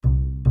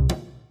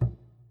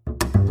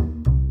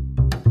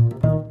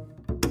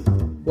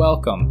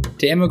Welcome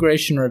to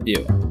Immigration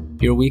Review,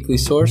 your weekly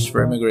source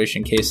for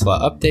immigration case law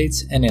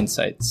updates and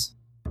insights.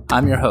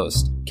 I'm your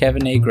host,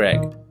 Kevin A.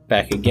 Gregg,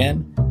 back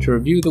again to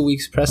review the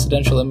week's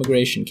precedential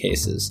immigration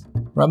cases,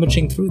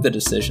 rummaging through the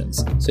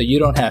decisions so you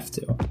don't have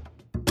to.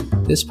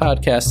 This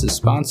podcast is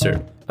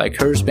sponsored by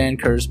Kurzban,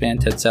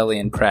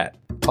 Tetzelli & Pratt,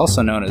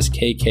 also known as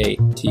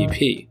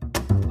KKTP,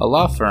 a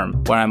law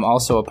firm where I'm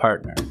also a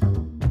partner.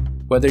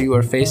 Whether you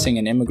are facing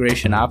an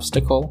immigration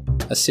obstacle,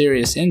 a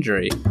serious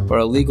injury, or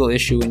a legal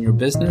issue in your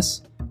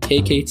business,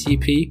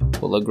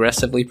 KKTP will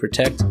aggressively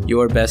protect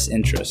your best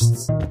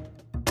interests.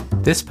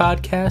 This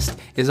podcast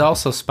is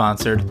also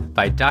sponsored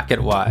by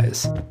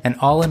DocketWise, an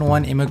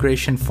all-in-one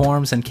immigration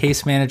forms and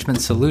case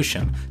management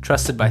solution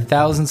trusted by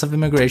thousands of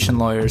immigration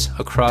lawyers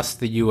across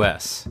the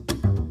U.S.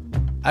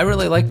 I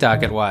really like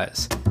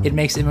DocketWise. It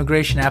makes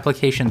immigration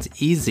applications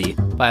easy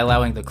by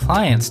allowing the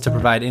clients to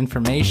provide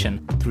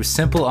information through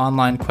simple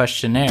online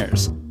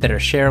questionnaires that are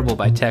shareable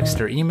by text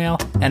or email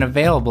and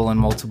available in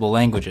multiple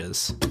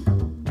languages.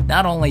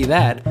 Not only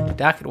that,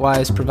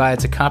 DocketWise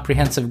provides a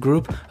comprehensive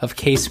group of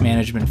case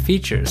management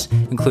features,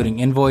 including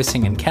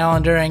invoicing and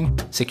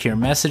calendaring, secure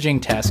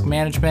messaging, task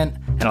management,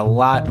 and a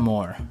lot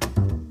more.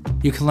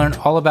 You can learn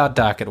all about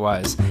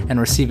DocketWise and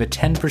receive a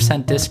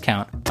 10%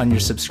 discount on your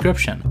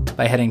subscription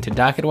by heading to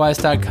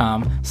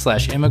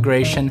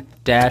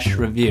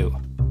docketwise.com/immigration-review,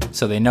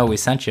 so they know we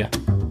sent you.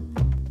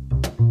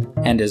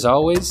 And as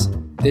always,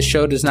 this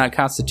show does not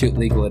constitute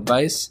legal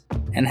advice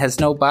and has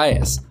no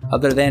bias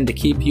other than to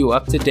keep you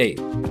up to date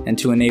and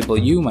to enable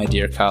you, my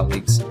dear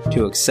colleagues,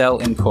 to excel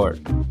in court.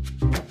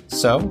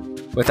 So,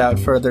 without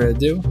further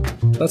ado,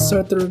 let's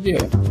start the review.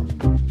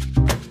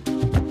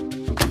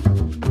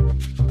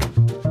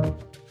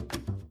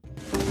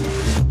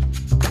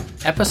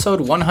 Episode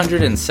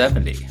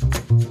 170.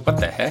 What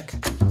the heck?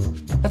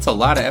 That's a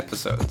lot of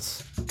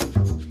episodes.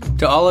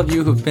 To all of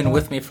you who've been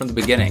with me from the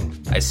beginning,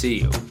 I see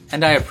you,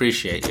 and I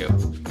appreciate you.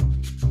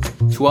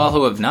 To all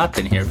who have not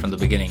been here from the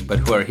beginning but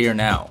who are here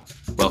now,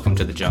 welcome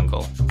to the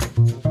jungle.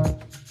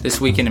 This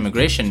week in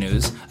immigration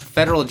news, a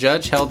federal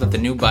judge held that the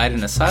new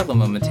Biden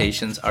asylum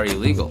limitations are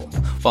illegal,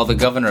 while the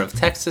governor of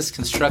Texas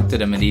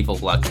constructed a medieval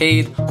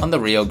blockade on the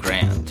Rio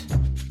Grande.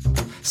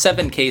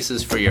 7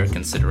 cases for your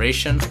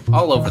consideration,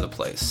 all over the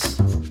place.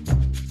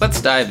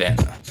 Let's dive in.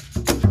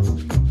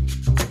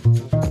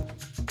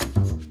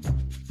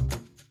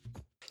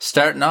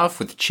 Starting off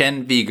with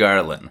Chen v.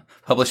 Garland,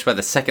 published by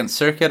the Second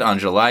Circuit on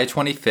July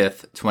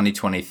 25th,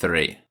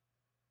 2023.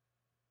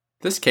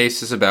 This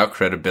case is about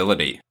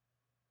credibility.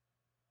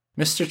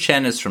 Mr.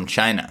 Chen is from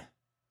China.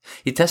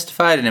 He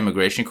testified in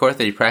immigration court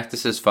that he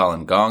practices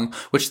Falun Gong,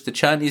 which the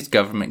Chinese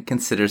government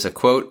considers a,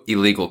 quote,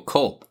 illegal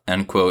cult,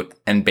 unquote,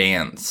 and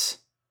bans.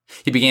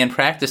 He began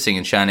practicing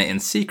in China in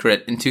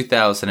secret in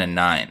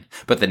 2009,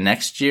 but the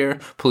next year,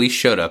 police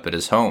showed up at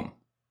his home.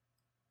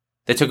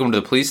 They took him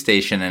to the police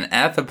station, and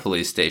at the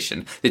police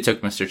station, they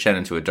took Mr. Chen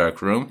into a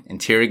dark room,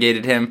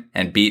 interrogated him,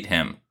 and beat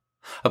him.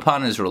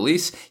 Upon his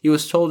release, he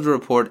was told to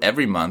report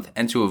every month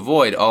and to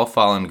avoid all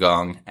Falun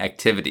Gong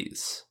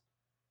activities.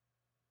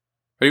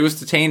 But he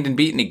was detained and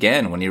beaten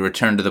again when he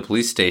returned to the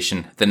police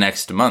station the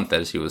next month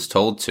as he was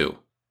told to.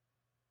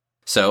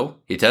 So,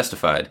 he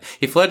testified.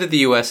 He fled to the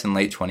U.S. in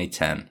late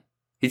 2010.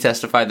 He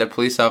testified that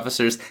police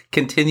officers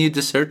continued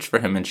to search for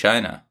him in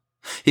China.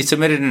 He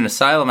submitted an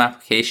asylum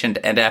application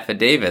and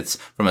affidavits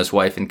from his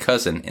wife and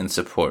cousin in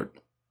support.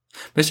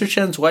 Mr.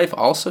 Chen's wife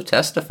also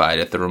testified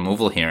at the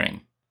removal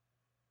hearing.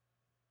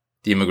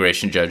 The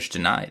immigration judge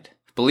denied,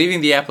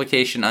 believing the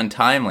application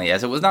untimely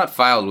as it was not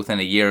filed within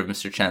a year of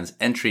Mr. Chen's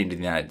entry into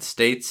the United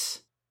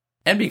States,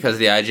 and because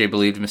the IJ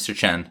believed Mr.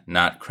 Chen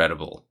not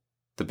credible.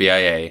 The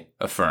BIA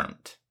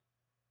affirmed.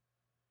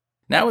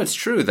 Now it's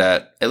true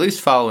that, at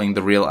least following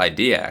the Real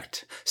ID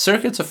Act,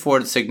 circuits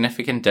afford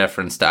significant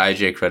deference to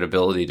IJ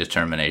credibility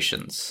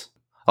determinations.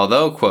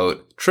 Although,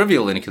 quote,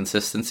 trivial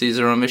inconsistencies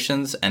or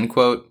omissions, end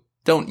quote,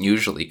 don't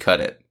usually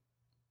cut it.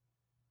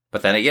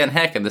 But then again,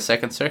 heck, in the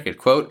Second Circuit,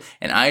 quote,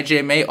 an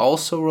IJ may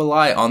also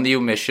rely on the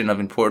omission of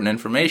important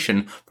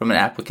information from an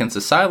applicant's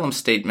asylum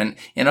statement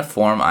in a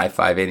Form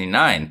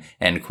I-589,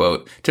 end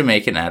quote, to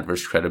make an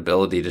adverse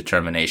credibility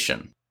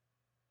determination.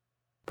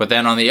 But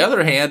then on the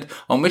other hand,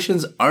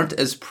 omissions aren't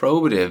as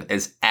probative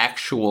as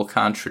actual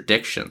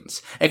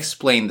contradictions,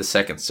 explained the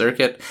Second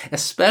Circuit,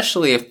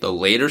 especially if the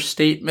later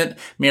statement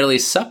merely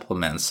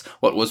supplements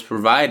what was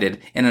provided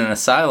in an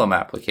asylum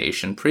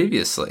application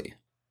previously.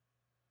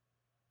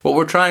 What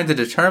we're trying to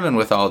determine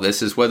with all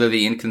this is whether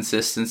the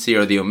inconsistency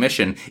or the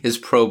omission is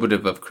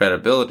probative of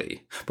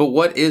credibility. But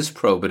what is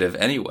probative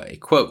anyway?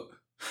 Quote,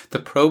 the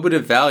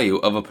probative value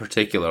of a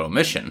particular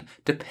omission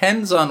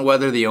depends on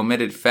whether the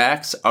omitted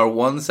facts are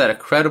ones that a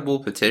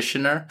credible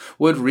petitioner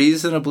would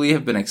reasonably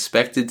have been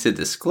expected to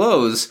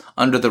disclose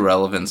under the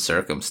relevant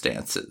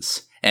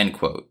circumstances. End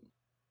quote.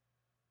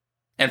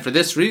 And for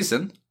this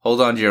reason, hold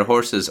on to your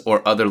horses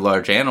or other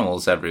large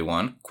animals,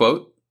 everyone,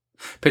 quote,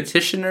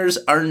 petitioners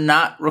are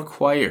not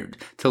required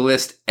to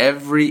list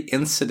every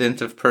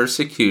incident of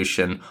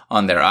persecution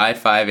on their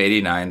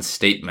I-589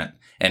 statement,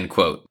 end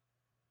quote.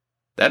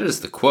 That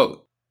is the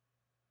quote.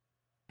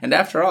 And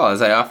after all,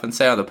 as I often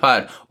say on the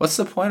pod, what's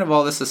the point of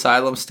all this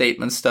asylum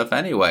statement stuff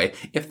anyway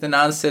if the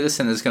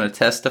non-citizen is going to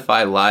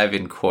testify live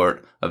in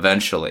court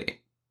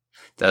eventually?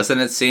 Doesn't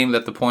it seem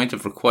that the point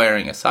of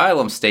requiring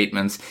asylum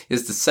statements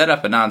is to set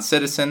up a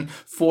non-citizen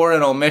for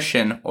an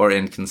omission or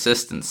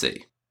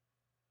inconsistency?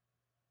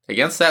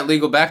 Against that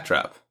legal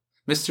backdrop,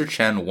 Mr.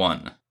 Chen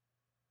won.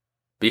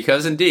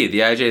 Because indeed, the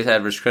IJ's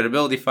adverse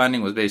credibility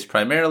finding was based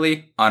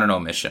primarily on an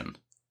omission.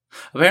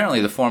 Apparently,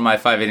 the Form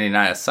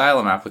I-589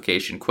 asylum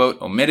application, quote,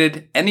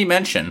 omitted any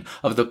mention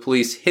of the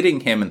police hitting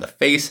him in the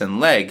face and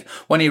leg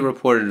when he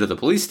reported to the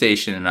police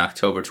station in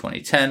October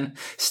 2010,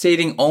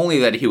 stating only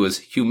that he was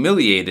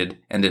humiliated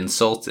and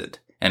insulted,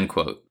 end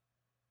quote.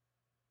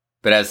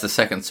 But as the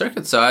Second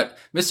Circuit saw it,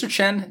 Mr.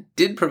 Chen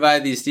did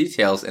provide these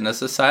details in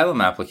his asylum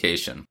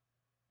application.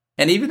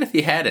 And even if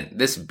he hadn't,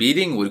 this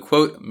beating would,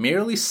 quote,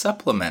 merely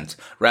supplement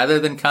rather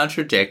than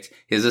contradict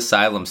his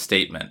asylum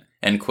statement,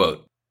 end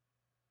quote.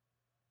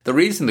 The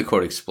reason, the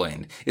court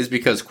explained, is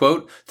because,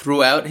 quote,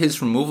 throughout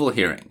his removal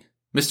hearing,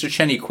 Mr.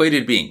 Chen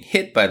equated being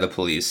hit by the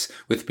police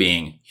with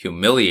being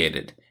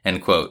humiliated,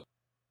 end quote.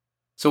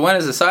 So when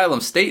his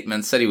asylum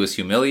statement said he was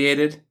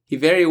humiliated, he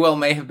very well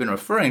may have been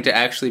referring to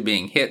actually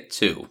being hit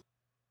too.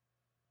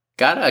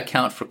 Gotta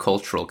account for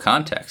cultural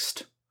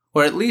context,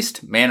 or at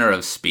least manner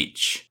of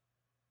speech.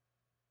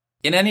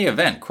 In any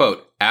event,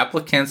 quote,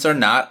 applicants are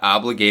not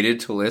obligated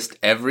to list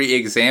every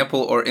example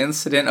or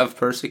incident of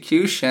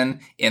persecution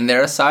in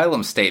their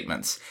asylum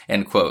statements,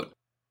 end quote.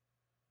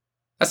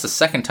 That's the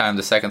second time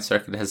the Second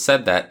Circuit has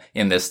said that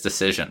in this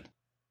decision.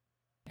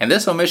 And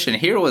this omission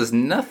here was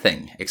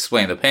nothing,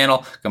 explained the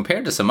panel,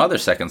 compared to some other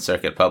Second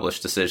Circuit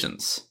published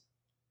decisions.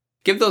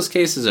 Give those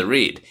cases a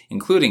read,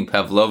 including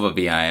Pavlova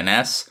v.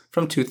 INS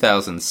from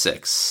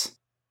 2006.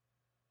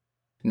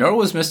 Nor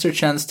was Mr.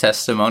 Chen's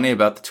testimony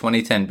about the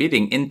 2010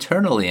 beating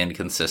internally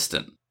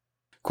inconsistent.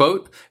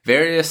 Quote,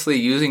 variously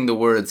using the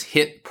words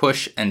hit,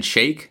 push, and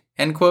shake,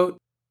 end quote,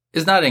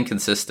 is not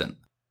inconsistent.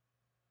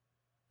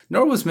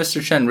 Nor was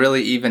Mr. Chen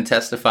really even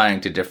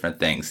testifying to different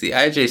things. The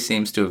IJ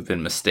seems to have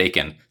been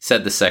mistaken,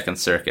 said the Second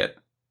Circuit.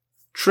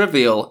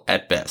 Trivial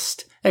at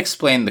best,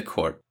 explained the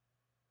court.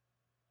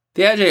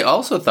 The IJ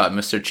also thought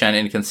Mr. Chen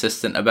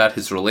inconsistent about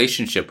his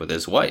relationship with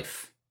his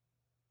wife.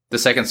 The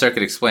Second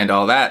Circuit explained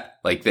all that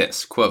like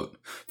this, quote,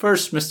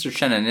 first, Mr.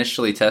 Chen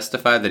initially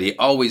testified that he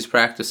always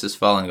practices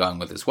Falun Gong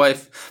with his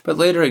wife, but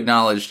later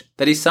acknowledged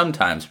that he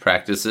sometimes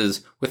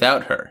practices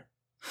without her.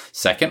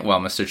 Second, while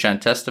Mr. Chen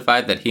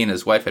testified that he and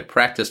his wife had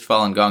practiced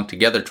Falun Gong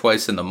together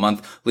twice in the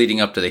month leading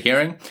up to the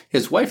hearing,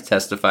 his wife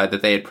testified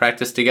that they had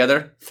practiced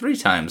together 3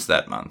 times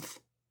that month.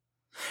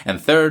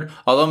 And third,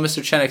 although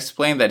Mr. Chen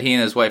explained that he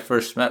and his wife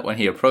first met when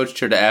he approached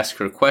her to ask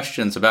her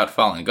questions about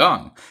Falun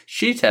Gong,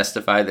 she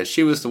testified that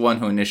she was the one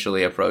who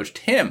initially approached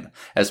him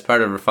as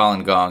part of her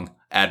Falun Gong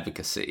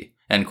advocacy,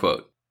 end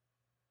quote.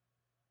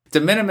 De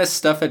minimis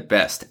stuff at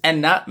best,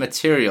 and not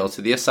material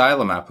to the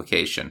asylum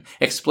application,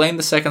 explained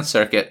the Second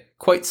Circuit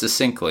quite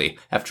succinctly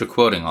after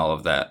quoting all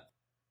of that.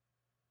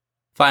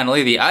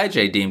 Finally, the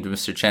IJ deemed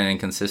Mr. Chen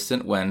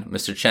inconsistent when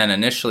Mr. Chen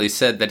initially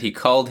said that he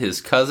called his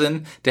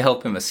cousin to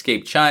help him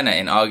escape China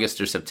in August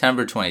or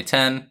September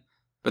 2010,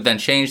 but then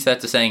changed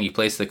that to saying he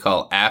placed the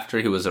call after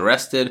he was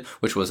arrested,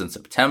 which was in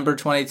September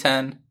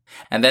 2010,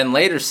 and then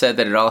later said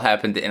that it all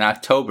happened in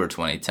October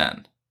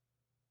 2010.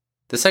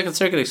 The Second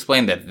Circuit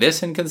explained that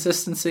this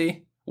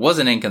inconsistency was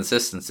an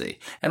inconsistency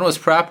and was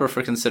proper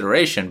for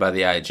consideration by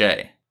the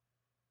IJ.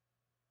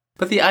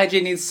 But the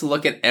IJ needs to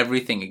look at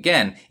everything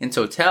again in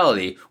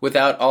totality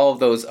without all of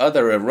those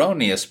other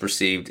erroneous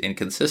perceived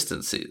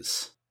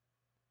inconsistencies.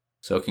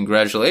 So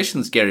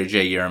congratulations, Gary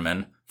J.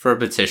 Yerman, for a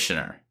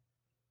petitioner.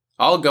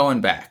 All going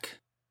back.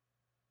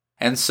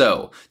 And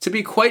so, to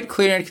be quite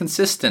clear and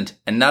consistent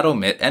and not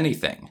omit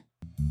anything.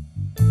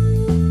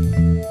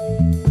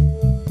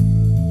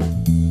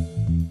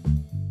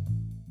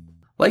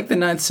 Like the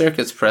Ninth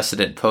Circuit's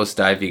precedent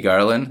post-I v.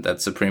 Garland,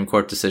 that Supreme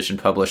Court decision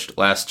published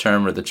last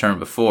term or the term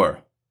before,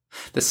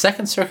 the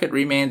Second Circuit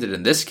remanded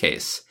in this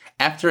case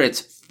after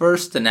its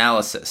first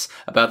analysis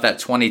about that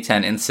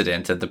 2010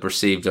 incident and the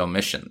perceived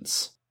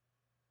omissions.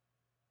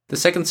 The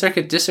Second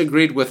Circuit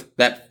disagreed with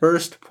that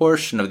first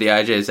portion of the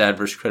IJ's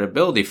adverse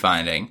credibility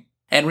finding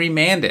and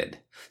remanded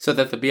so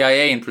that the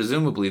BIA and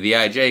presumably the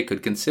IJ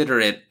could consider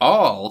it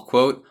all,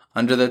 quote,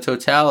 under the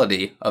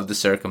totality of the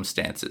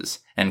circumstances,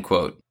 end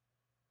quote.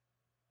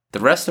 The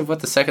rest of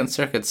what the Second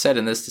Circuit said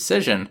in this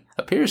decision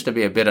appears to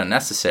be a bit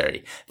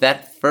unnecessary.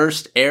 That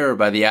first error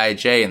by the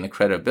IJ in the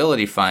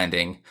credibility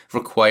finding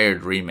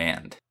required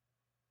remand.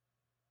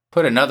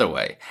 Put another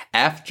way,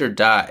 after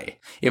Dye,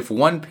 if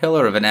one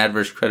pillar of an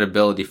adverse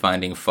credibility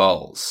finding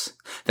falls,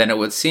 then it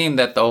would seem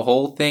that the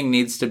whole thing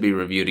needs to be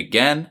reviewed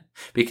again,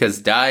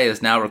 because Dye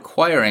is now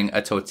requiring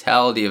a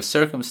totality of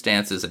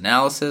circumstances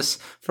analysis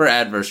for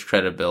adverse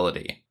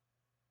credibility.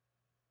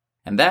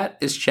 And that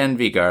is Chen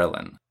v.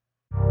 Garland.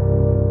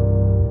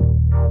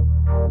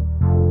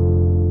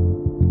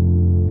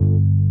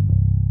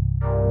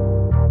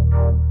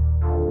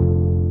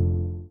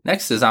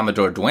 Next is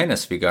Amador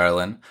Duenas v.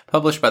 Garland,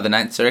 published by the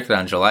Ninth Circuit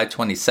on July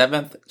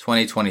 27,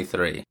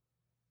 2023.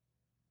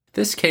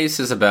 This case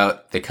is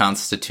about the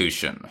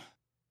Constitution.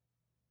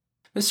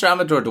 Mr.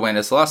 Amador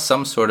Duenas lost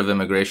some sort of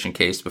immigration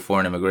case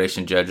before an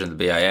immigration judge in the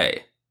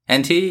BIA,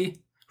 and he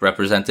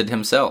represented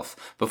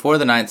himself before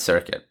the Ninth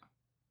Circuit.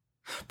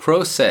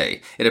 Pro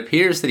se, it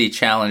appears that he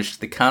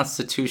challenged the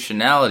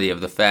constitutionality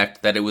of the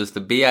fact that it was the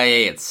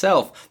BIA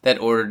itself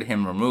that ordered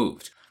him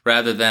removed,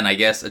 rather than,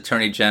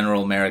 Attorney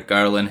General Merrick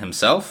Garland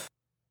himself.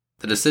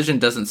 The decision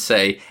doesn't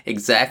say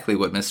exactly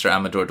what Mr.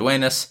 Amador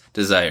Duenas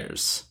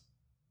desires.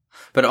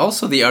 But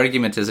also the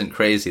argument isn't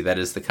crazy, that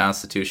is the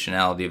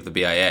constitutionality of the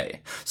BIA,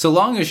 so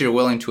long as you're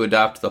willing to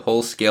adopt the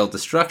whole-scale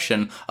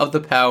destruction of the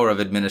power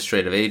of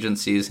administrative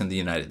agencies in the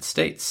United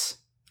States,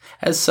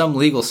 as some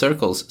legal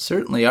circles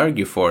certainly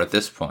argue for at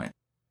this point.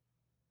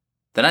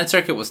 The Ninth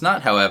Circuit was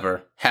not,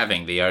 however,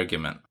 having the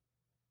argument.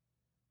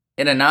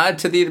 In a nod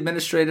to the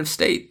administrative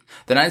state,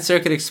 the Ninth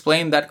Circuit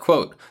explained that,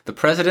 quote, the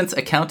president's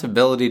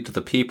accountability to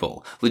the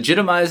people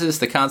legitimizes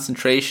the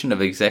concentration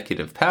of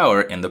executive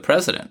power in the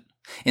president.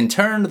 In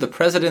turn, the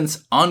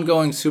president's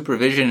ongoing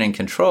supervision and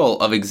control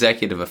of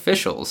executive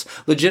officials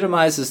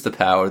legitimizes the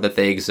power that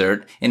they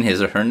exert in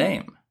his or her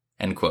name,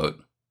 end quote.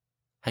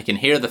 I can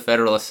hear the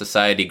Federalist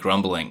Society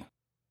grumbling.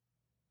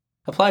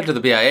 Applied to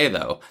the BIA,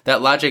 though,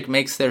 that logic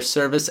makes their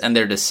service and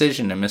their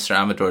decision in Mr.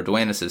 Amador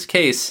Duenas'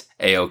 case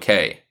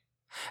A-OK.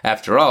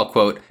 After all,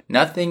 quote,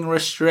 nothing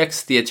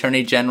restricts the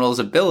Attorney General's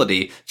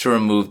ability to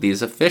remove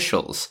these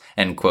officials,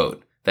 end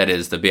quote, that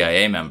is, the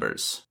BIA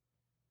members.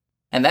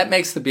 And that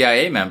makes the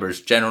BIA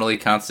members generally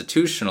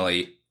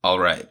constitutionally all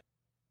right.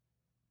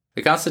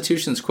 The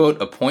Constitution's,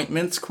 quote,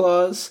 appointments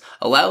clause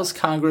allows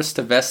Congress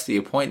to vest the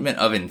appointment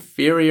of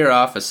inferior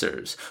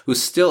officers who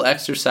still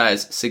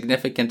exercise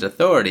significant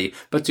authority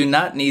but do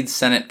not need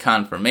Senate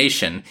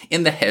confirmation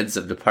in the heads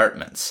of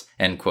departments,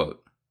 end quote.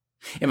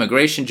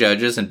 Immigration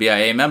judges and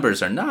BIA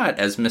members are not,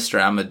 as Mr.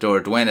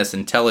 Amador Duenas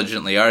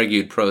intelligently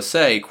argued pro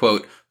se,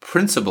 quote,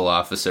 principal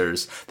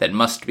officers that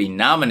must be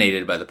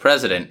nominated by the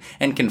president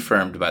and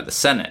confirmed by the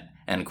Senate,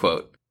 end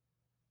quote.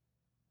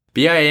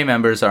 BIA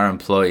members are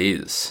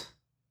employees.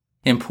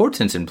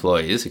 Important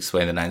employees,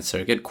 explained the Ninth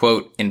Circuit,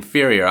 quote,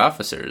 inferior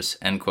officers,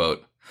 end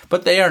quote,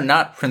 but they are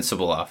not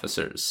principal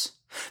officers.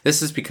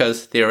 This is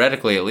because,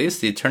 theoretically at least,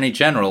 the Attorney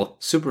General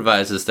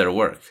supervises their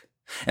work,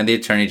 and the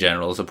Attorney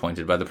General is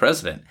appointed by the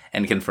President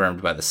and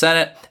confirmed by the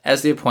Senate,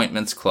 as the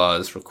Appointments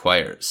Clause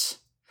requires.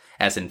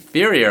 As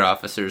inferior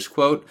officers,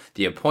 quote,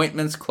 the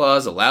Appointments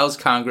Clause allows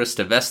Congress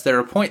to vest their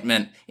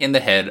appointment in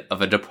the head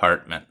of a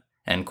department,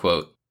 end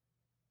quote.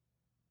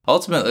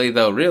 Ultimately,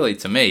 though, really,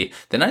 to me,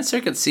 the Ninth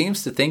Circuit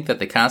seems to think that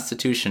the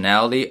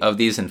constitutionality of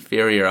these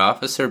inferior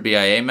officer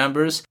BIA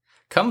members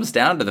comes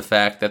down to the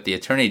fact that the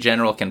Attorney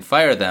General can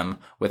fire them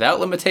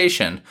without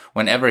limitation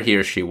whenever he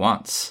or she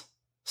wants.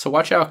 So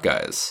watch out,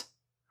 guys.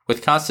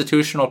 With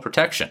constitutional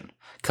protection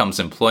comes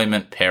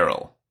employment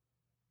peril.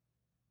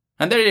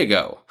 And there you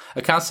go,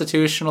 a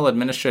constitutional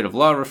administrative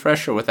law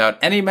refresher without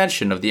any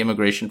mention of the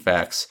immigration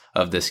facts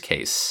of this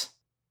case.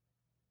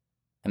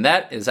 And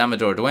that is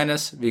Amador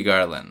Duenas v.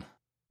 Garland.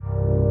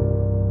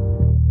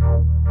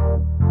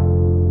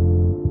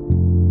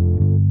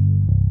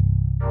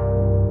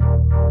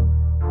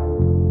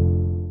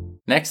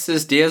 Next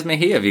is Diaz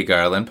Mejia v.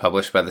 Garland,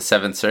 published by the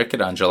Seventh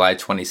Circuit on July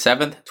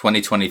 27,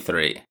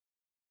 2023.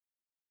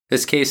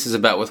 This case is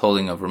about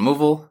withholding of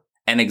removal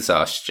and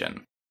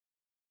exhaustion.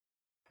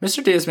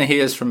 Mr. Diaz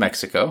Mejia is from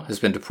Mexico, has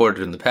been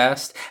deported in the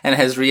past, and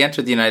has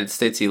re-entered the United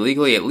States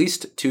illegally at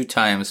least 2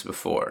 times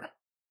before.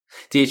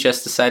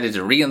 DHS decided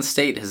to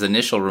reinstate his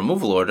initial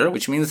removal order,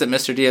 which means that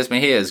Mr. Diaz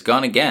Mejia is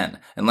gone again,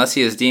 unless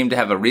he is deemed to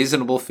have a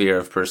reasonable fear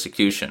of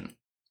persecution.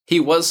 He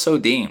was so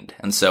deemed,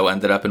 and so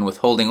ended up in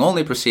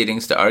withholding-only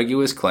proceedings to argue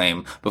his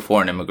claim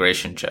before an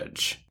immigration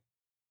judge.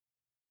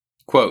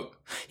 Quote,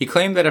 he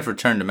claimed that if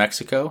returned to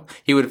Mexico,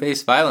 he would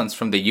face violence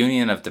from the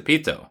Union of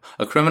Tepito,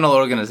 a criminal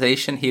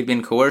organization he had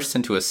been coerced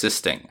into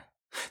assisting.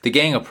 The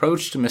gang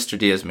approached Mr.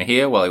 Diaz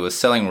Mejia while he was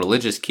selling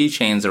religious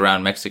keychains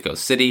around Mexico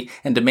City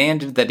and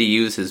demanded that he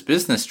use his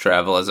business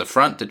travel as a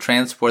front to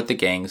transport the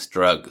gang's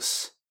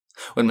drugs.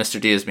 When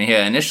Mr. Diaz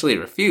Mejia initially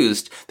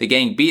refused, the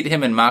gang beat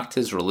him and mocked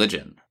his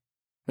religion.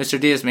 Mr.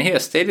 Diaz Mejia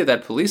stated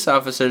that police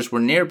officers were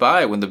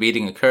nearby when the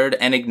beating occurred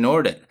and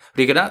ignored it, but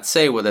he could not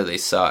say whether they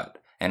saw it,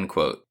 end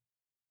quote.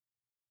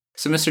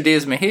 So Mr.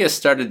 Diaz Mejia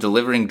started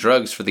delivering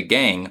drugs for the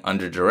gang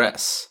under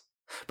duress.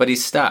 But he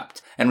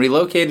stopped and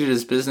relocated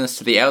his business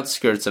to the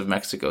outskirts of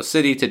Mexico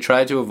City to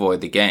try to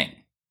avoid the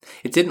gang.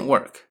 It didn't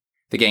work.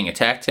 The gang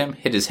attacked him,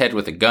 hit his head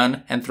with a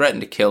gun, and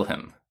threatened to kill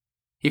him.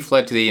 He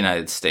fled to the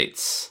United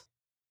States.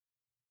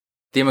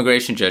 The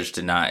immigration judge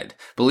denied,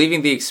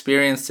 believing the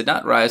experience did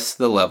not rise to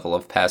the level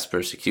of past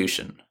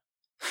persecution.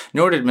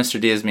 Nor did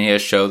Mr. Diaz Mejia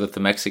show that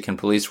the Mexican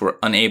police were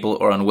unable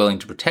or unwilling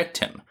to protect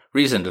him,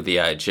 reasoned the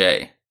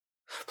IJ.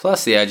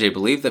 Plus, the IJ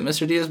believed that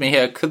Mr. Diaz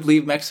Mejia could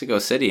leave Mexico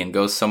City and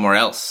go somewhere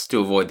else to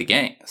avoid the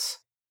gangs.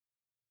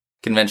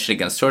 Convention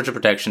Against Torture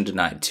Protection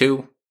denied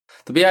too.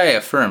 The BIA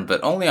affirmed,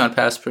 but only on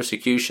past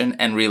persecution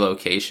and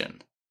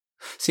relocation.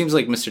 Seems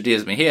like Mr.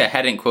 Diaz-Mejia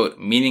hadn't, quote,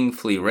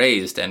 meaningfully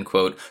raised, end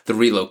quote, the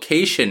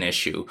relocation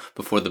issue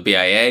before the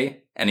BIA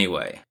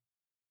anyway.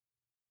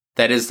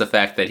 That is the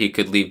fact that he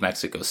could leave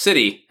Mexico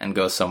City and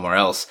go somewhere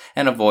else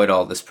and avoid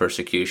all this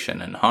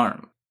persecution and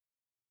harm.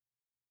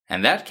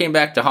 And that came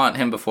back to haunt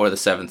him before the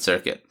Seventh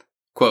Circuit.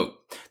 Quote,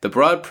 the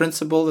broad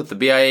principle that the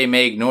BIA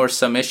may ignore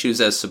some issues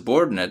as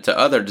subordinate to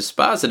other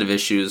dispositive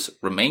issues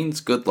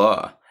remains good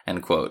law,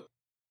 end quote.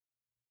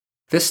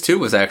 This too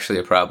was actually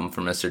a problem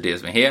for Mr.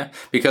 Diaz-Mejia,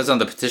 because on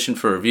the petition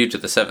for review to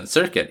the Seventh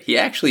Circuit, he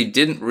actually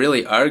didn't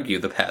really argue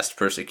the past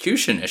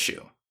persecution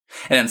issue.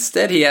 And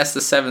instead he asked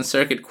the Seventh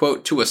Circuit,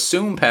 quote, to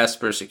assume past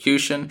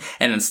persecution,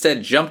 and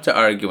instead jumped to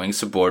arguing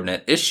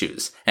subordinate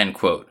issues, end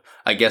quote,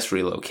 I guess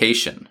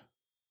relocation.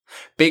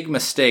 Big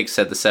mistake,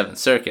 said the Seventh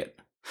Circuit.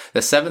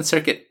 The Seventh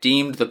Circuit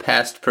deemed the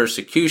past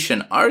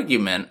persecution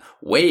argument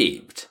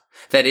waived.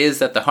 That is,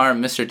 that the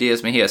harm Mr.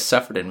 Diaz-Mejia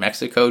suffered in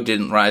Mexico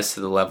didn't rise to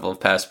the level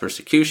of past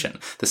persecution.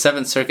 The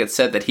Seventh Circuit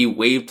said that he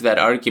waived that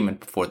argument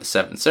before the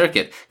Seventh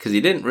Circuit because he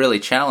didn't really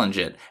challenge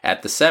it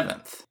at the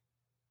Seventh.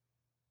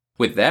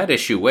 With that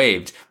issue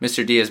waived,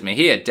 Mr.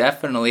 Diaz-Mejia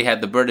definitely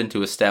had the burden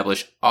to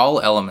establish all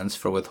elements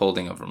for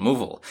withholding of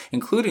removal,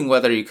 including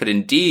whether he could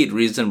indeed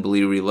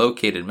reasonably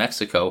relocate in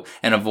Mexico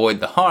and avoid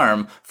the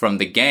harm from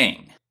the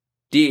gang.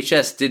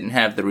 DHS didn't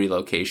have the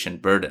relocation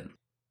burden.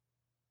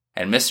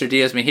 And Mr.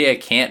 Diaz-Mejia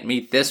can't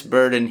meet this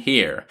burden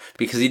here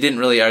because he didn't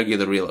really argue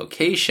the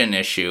relocation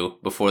issue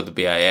before the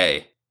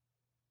BIA.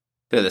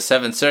 To the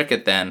Seventh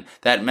Circuit, then,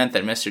 that meant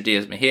that Mr.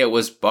 Diaz-Mejia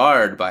was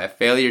barred by a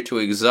failure to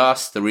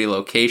exhaust the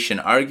relocation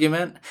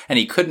argument, and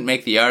he couldn't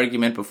make the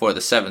argument before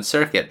the Seventh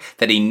Circuit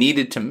that he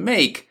needed to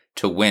make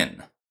to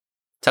win.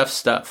 Tough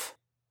stuff.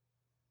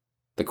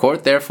 The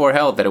court therefore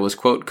held that it was,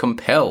 quote,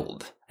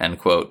 compelled, end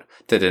quote,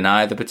 to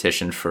deny the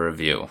petition for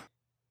review.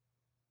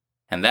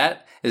 And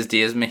that is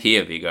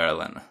Diaz-Mejia v.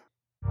 Garland.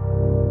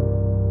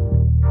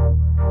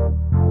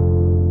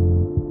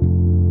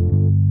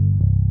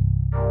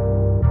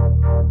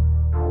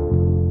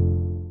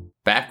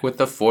 Back with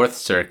the Fourth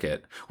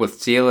Circuit,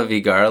 with Sila v.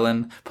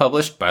 Garland,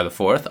 published by the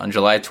Fourth on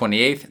July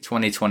 28,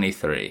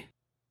 2023.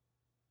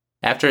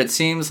 After it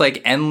seems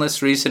like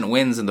endless recent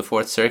wins in the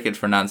Fourth Circuit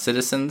for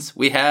non-citizens,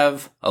 we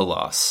have a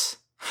loss.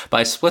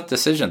 By split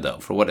decision, though,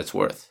 for what it's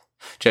worth.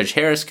 Judge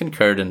Harris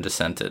concurred and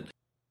dissented.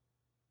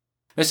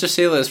 Mr.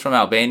 Sila is from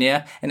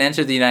Albania and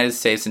entered the United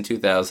States in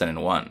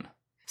 2001,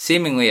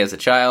 seemingly as a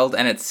child,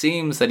 and it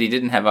seems that he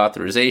didn't have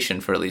authorization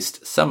for at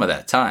least some of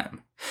that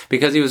time,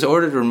 because he was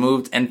ordered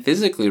removed and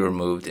physically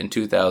removed in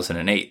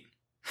 2008.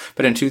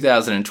 But in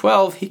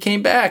 2012, he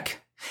came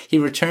back. He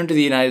returned to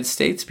the United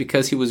States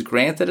because he was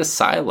granted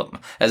asylum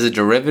as a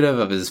derivative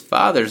of his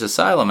father's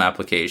asylum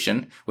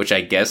application, which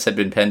I guess had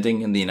been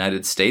pending in the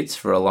United States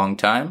for a long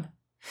time.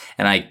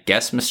 And I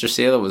guess Mr.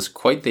 Sila was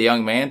quite the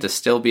young man to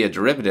still be a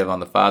derivative on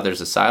the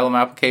father's asylum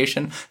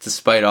application,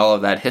 despite all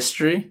of that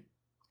history.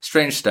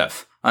 Strange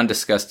stuff,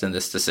 undiscussed in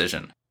this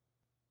decision.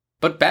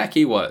 But back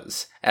he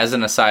was, as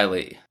an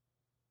asylee.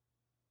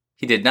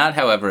 He did not,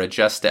 however,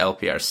 adjust to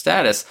LPR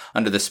status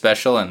under the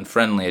special and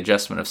friendly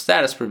adjustment of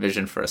status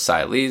provision for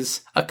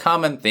asylees, a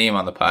common theme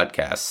on the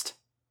podcast.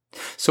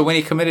 So when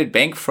he committed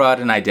bank fraud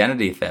and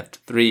identity theft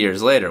 3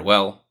 years later,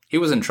 well, he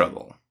was in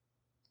trouble.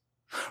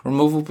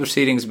 Removal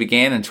proceedings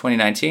began in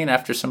 2019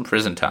 after some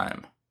prison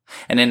time.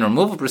 And in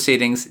removal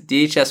proceedings,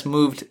 DHS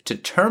moved to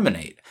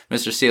terminate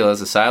Mr.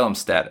 Sila's asylum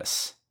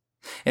status.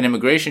 An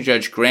immigration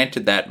judge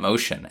granted that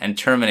motion and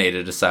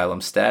terminated asylum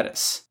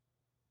status.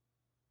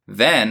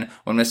 Then,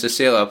 when Mr.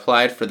 Sila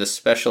applied for the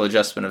special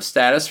adjustment of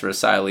status for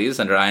asylees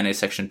under INA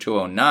Section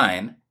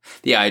 209,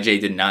 the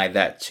IJ denied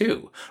that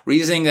too,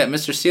 reasoning that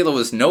Mr. Sila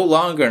was no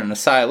longer an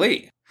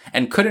asylee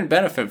and couldn't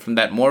benefit from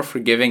that more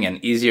forgiving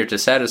and easier to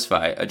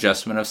satisfy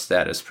adjustment of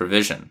status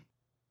provision.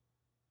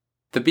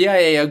 The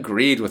BIA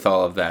agreed with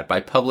all of that by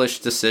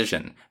published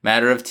decision,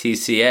 matter of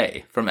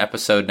TCA, from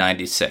episode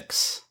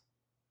 96.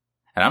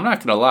 And I'm not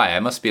going to lie, I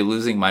must be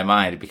losing my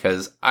mind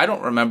because I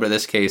don't remember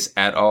this case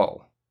at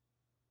all.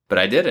 But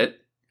I did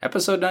it,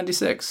 episode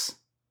 96.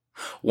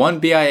 One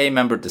BIA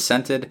member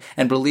dissented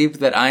and believed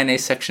that INA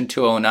Section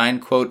 209,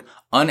 quote,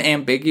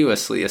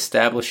 unambiguously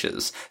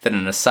establishes that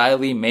an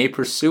asylee may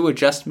pursue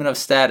adjustment of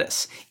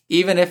status,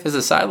 even if his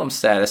asylum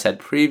status had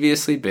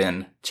previously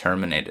been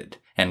terminated,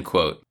 end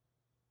quote.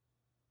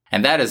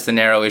 And that is the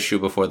narrow issue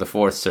before the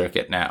Fourth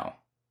Circuit now.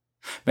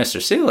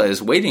 Mr. Sila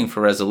is waiting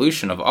for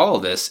resolution of all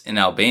of this in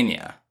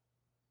Albania.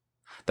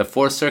 The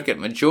Fourth Circuit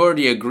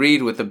majority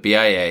agreed with the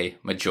BIA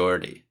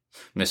majority.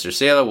 Mr.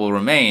 Sila will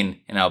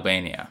remain in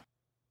Albania.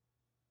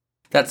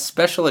 That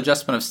special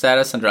adjustment of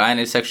status under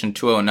INA Section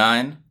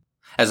 209,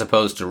 as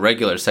opposed to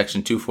regular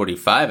Section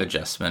 245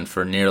 adjustment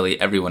for nearly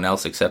everyone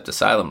else except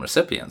asylum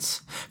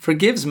recipients,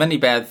 forgives many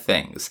bad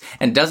things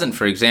and doesn't,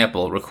 for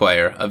example,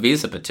 require a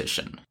visa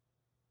petition.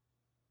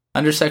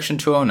 Under Section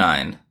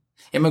 209,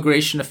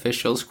 immigration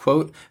officials,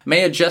 quote,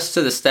 may adjust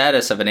to the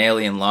status of an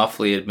alien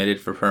lawfully admitted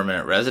for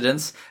permanent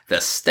residence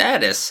the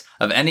status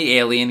of any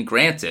alien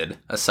granted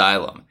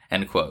asylum,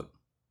 end quote.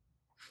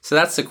 So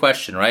that's the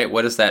question, right?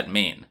 What does that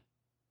mean?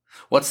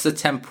 What's the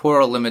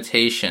temporal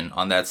limitation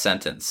on that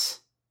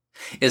sentence?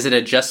 Is it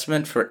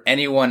adjustment for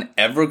anyone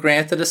ever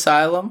granted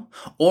asylum,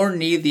 or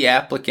need the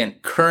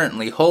applicant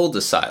currently hold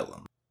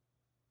asylum?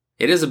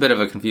 It is a bit of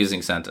a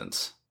confusing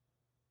sentence.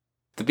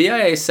 The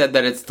BIA said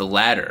that it's the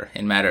latter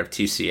in matter of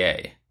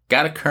TCA.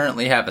 Gotta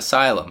currently have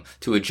asylum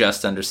to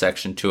adjust under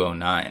Section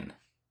 209.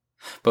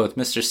 Both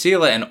Mr.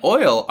 Sela and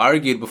Oyl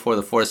argued before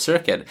the Fourth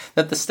Circuit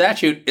that the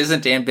statute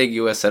isn't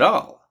ambiguous at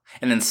all,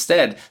 and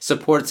instead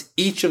supports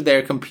each of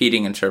their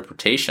competing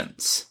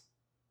interpretations.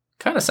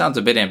 Kinda sounds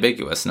a bit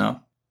ambiguous,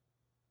 no?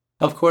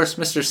 Of course,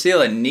 Mr.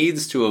 Sela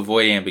needs to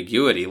avoid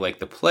ambiguity like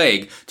the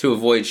plague to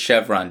avoid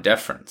Chevron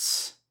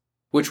deference,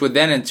 which would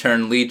then in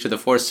turn lead to the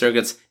Fourth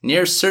Circuit's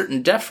near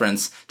certain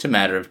deference to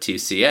matter of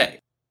TCA.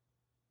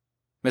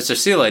 Mr.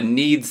 Sela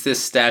needs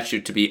this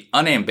statute to be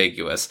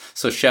unambiguous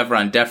so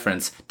Chevron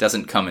deference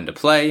doesn't come into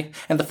play,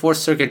 and the Fourth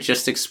Circuit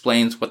just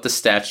explains what the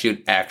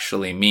statute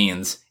actually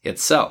means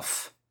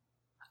itself.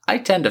 I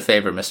tend to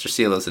favor Mr.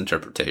 Sela's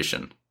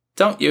interpretation.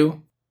 Don't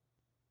you?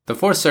 The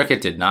Fourth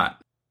Circuit did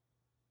not.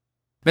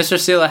 Mr.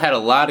 Sela had a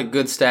lot of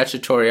good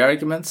statutory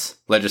arguments,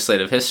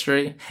 legislative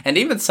history, and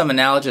even some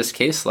analogous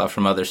case law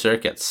from other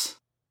circuits.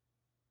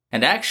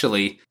 And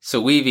actually,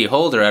 Sawi v.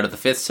 Holder out of the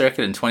Fifth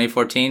Circuit in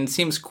 2014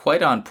 seems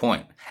quite on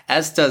point,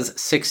 as does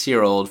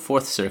 6-year-old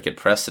Fourth Circuit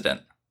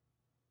precedent.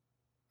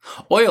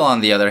 Oyl,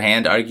 on the other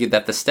hand, argued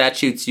that the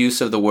statute's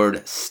use of the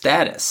word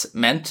status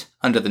meant,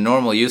 under the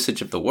normal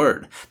usage of the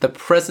word, the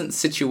present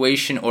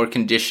situation or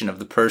condition of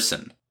the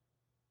person.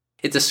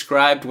 It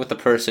described what the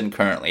person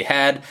currently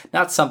had,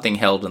 not something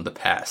held in the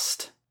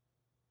past.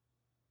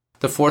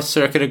 The Fourth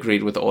Circuit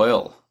agreed with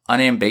Oyl,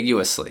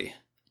 unambiguously.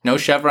 No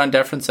Chevron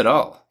deference at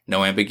all.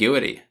 No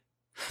ambiguity.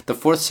 The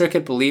Fourth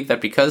Circuit believed that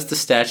because the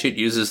statute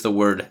uses the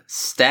word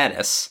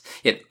status,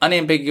 it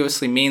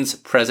unambiguously means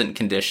present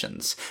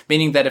conditions,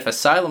 meaning that if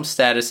asylum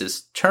status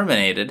is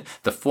terminated,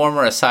 the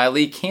former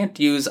asylee can't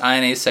use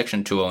INA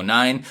Section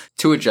 209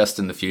 to adjust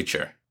in the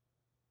future.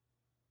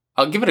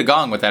 I'll give it a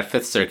gong with that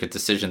Fifth Circuit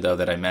decision, though,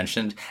 that I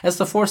mentioned, as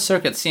the Fourth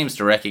Circuit seems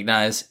to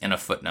recognize in a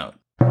footnote.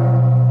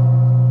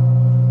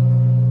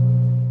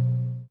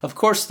 Of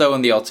course, though,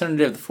 in the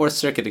alternative, the Fourth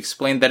Circuit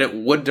explained that it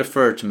would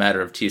defer to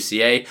matter of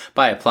TCA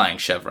by applying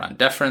Chevron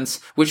deference,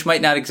 which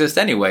might not exist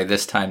anyway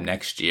this time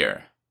next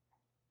year.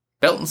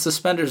 Belt and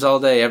suspenders all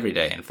day, every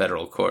day in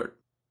federal court.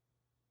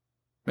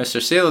 Mr.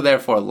 Sela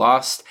therefore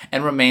lost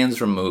and remains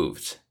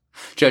removed.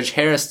 Judge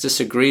Harris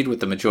disagreed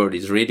with the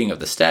majority's reading of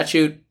the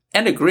statute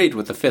and agreed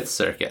with the Fifth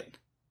Circuit.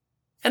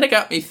 And it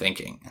got me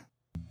thinking.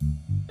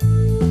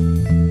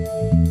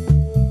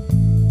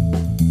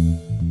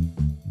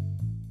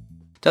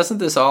 Doesn't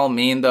this all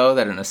mean, though,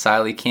 that an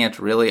asylee can't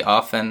really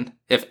often,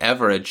 if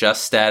ever,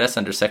 adjust status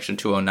under Section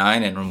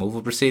 209 in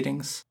removal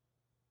proceedings?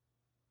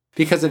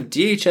 Because if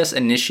DHS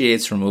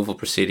initiates removal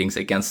proceedings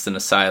against an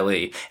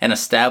asylee and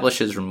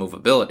establishes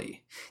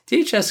removability,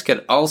 DHS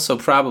could also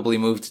probably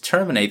move to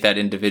terminate that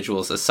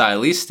individual's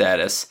asylee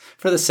status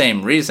for the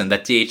same reason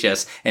that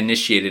DHS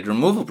initiated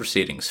removal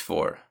proceedings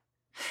for.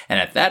 And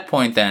at that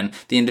point, then,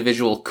 the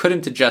individual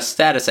couldn't adjust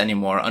status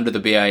anymore under the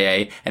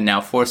BIA and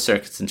now Fourth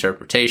Circuit's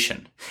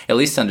interpretation, at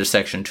least under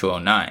Section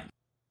 209.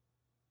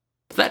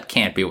 But that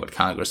can't be what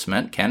Congress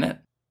meant, can it?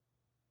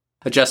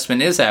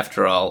 Adjustment is,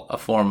 after all, a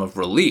form of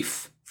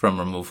relief from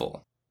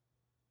removal.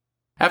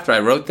 After I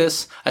wrote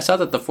this, I saw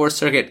that the Fourth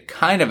Circuit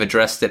kind of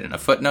addressed it in a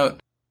footnote,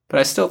 but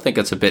I still think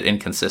it's a bit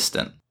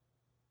inconsistent.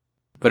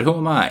 But who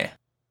am I?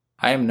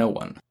 I am no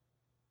one.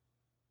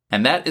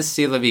 And that is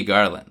Sela v.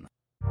 Garland.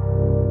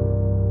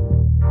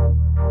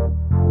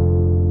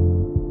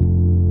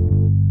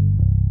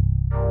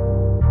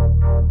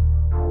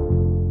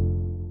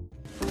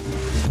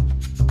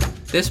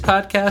 This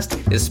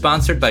podcast is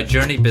sponsored by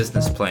Journey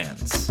Business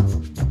Plans.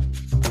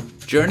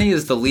 Journey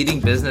is the leading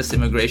business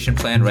immigration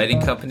plan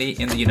writing company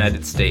in the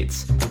United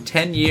States.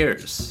 10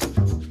 years.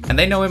 And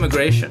they know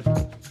immigration.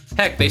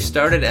 Heck, they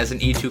started as an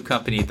E2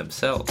 company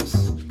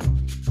themselves.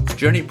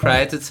 Journey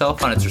prides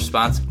itself on its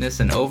responsiveness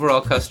and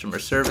overall customer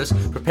service,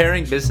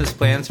 preparing business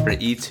plans for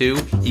E2,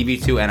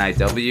 EB2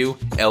 NIW,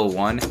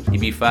 L1,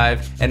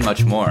 EB5, and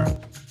much more.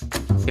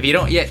 If you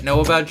don't yet know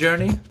about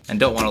Journey, and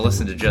don't want to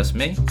listen to just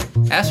me,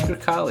 ask your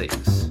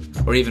colleagues.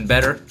 Or even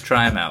better,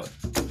 try them out.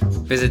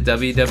 Visit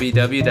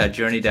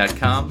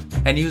www.journey.com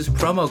and use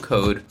promo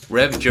code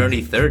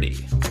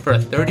REVJOURNEY30 for a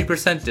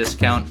 30%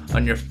 discount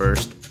on your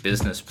first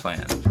business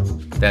plan.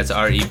 That's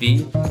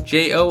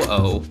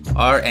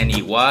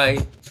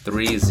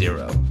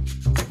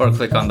REVJOURNEY30. Or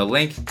click on the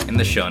link in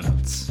the show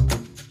notes.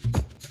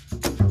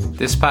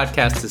 This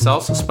podcast is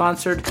also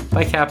sponsored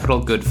by Capital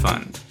Good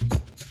Fund.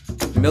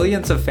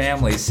 Millions of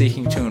families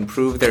seeking to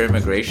improve their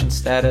immigration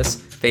status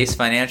face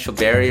financial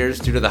barriers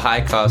due to the high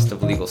cost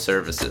of legal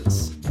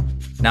services.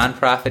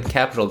 Nonprofit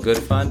Capital Good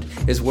Fund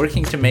is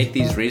working to make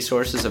these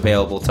resources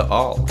available to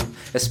all,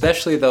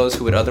 especially those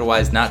who would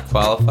otherwise not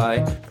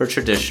qualify for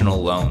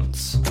traditional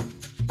loans.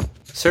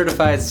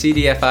 Certified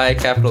CDFI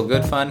Capital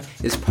Good Fund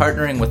is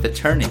partnering with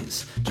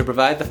attorneys to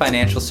provide the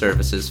financial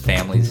services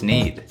families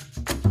need.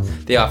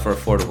 They offer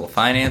affordable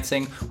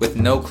financing with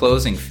no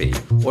closing fee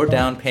or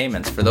down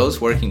payments for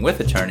those working with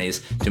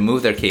attorneys to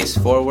move their case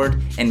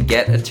forward and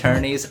get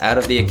attorneys out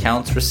of the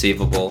accounts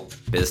receivable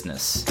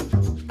business.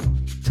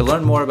 To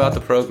learn more about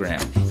the program,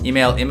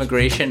 email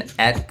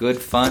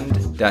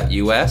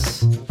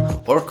immigration@goodfund.us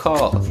or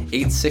call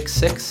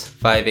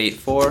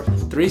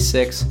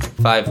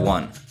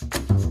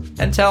 866-584-3651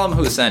 and tell them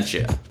who sent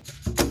you.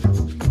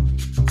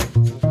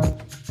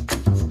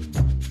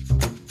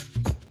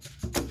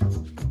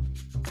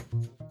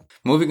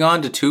 Moving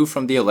on to two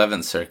from the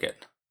 11th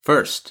Circuit.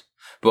 First,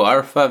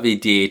 Buarfa v.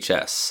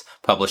 DHS,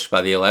 published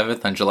by the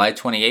 11th on July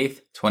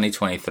 28,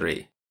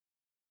 2023.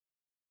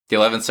 The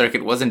 11th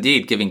Circuit was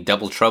indeed giving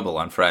double trouble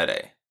on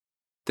Friday.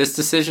 This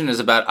decision is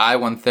about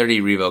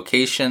I-130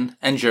 revocation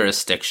and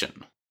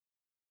jurisdiction.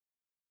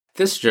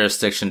 This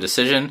jurisdiction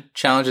decision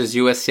challenges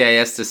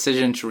USCIS'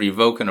 decision to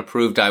revoke an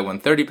approved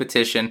I-130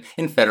 petition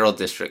in federal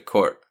district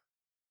court.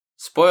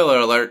 Spoiler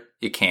alert,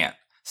 you can't,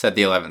 said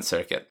the 11th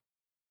Circuit.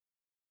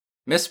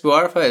 Ms.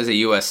 Buarfa is a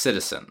U.S.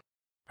 citizen.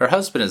 Her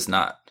husband is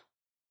not.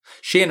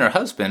 She and her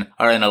husband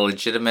are in a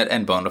legitimate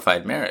and bona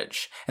fide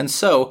marriage, and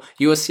so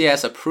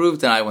USCIS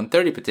approved an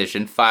I-130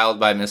 petition filed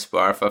by Ms.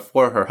 Buarfa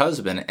for her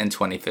husband in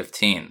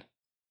 2015.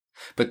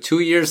 But 2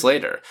 years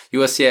later,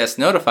 USCIS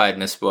notified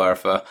Ms.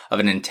 Buarfa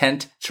of an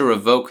intent to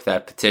revoke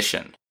that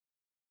petition.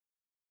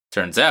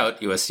 Turns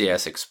out,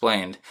 USCIS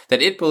explained,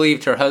 that it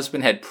believed her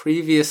husband had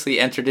previously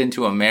entered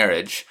into a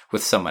marriage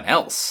with someone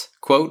else,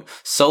 quote,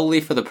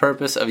 solely for the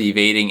purpose of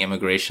evading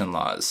immigration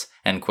laws,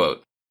 end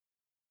quote.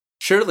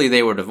 Surely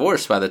they were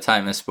divorced by the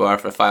time Ms.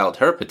 Buarfa filed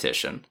her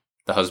petition,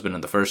 the husband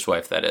of the first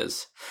wife, that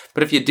is.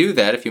 But if you do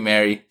that, if you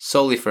marry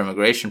solely for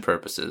immigration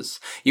purposes,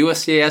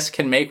 USCIS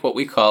can make what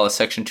we call a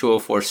Section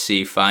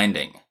 204C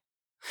finding.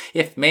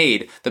 If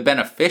made, the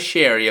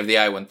beneficiary of the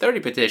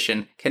I-130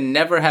 petition can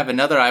never have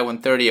another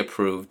I-130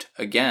 approved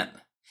again,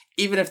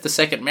 even if the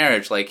second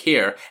marriage, like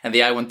here, and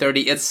the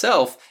I-130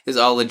 itself is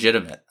all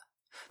legitimate.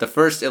 The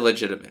first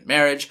illegitimate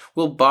marriage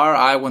will bar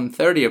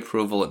I-130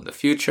 approval in the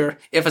future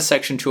if a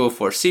Section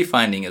 204C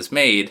finding is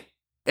made,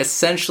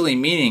 essentially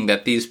meaning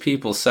that these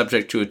people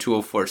subject to a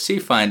 204C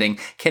finding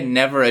can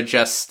never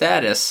adjust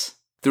status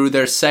through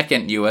their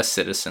second U.S.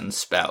 citizen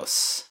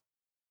spouse.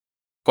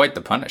 Quite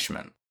the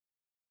punishment.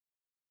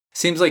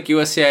 Seems like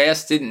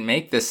USCIS didn't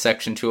make this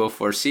Section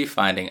 204C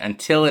finding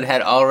until it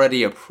had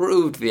already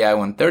approved the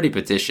I-130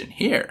 petition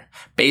here,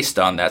 based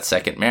on that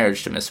second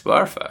marriage to Ms.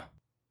 Buarfa.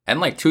 And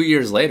like 2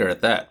 years later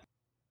at that.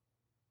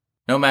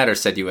 No matter,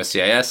 said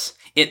USCIS,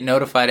 it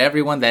notified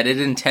everyone that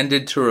it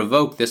intended to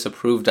revoke this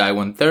approved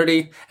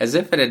I-130 as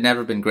if it had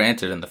never been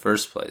granted in the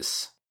first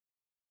place.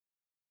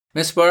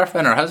 Ms. Buarfa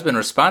and her husband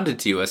responded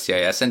to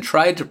USCIS and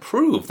tried to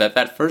prove that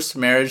that first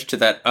marriage to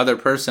that other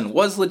person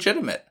was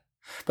legitimate,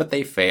 but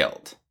they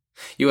failed.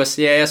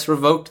 USCIS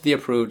revoked the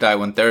approved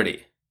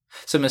I-130.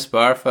 So Ms.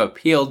 Buarfa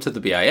appealed to the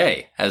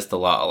BIA, as the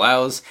law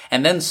allows,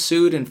 and then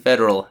sued in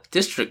federal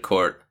district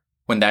court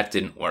when that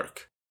didn't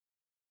work.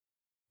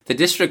 The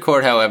district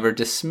court, however,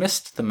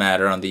 dismissed the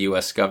matter on the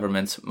U.S.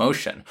 government's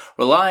motion,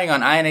 relying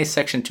on INA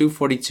Section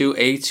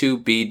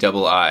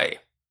 242A2Bii.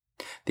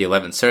 The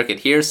 11th Circuit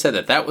here said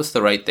that that was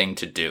the right thing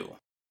to do.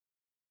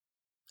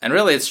 And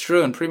really it's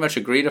true and pretty much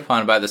agreed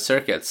upon by the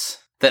circuits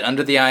that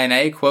under the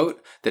INA,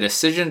 quote, the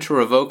decision to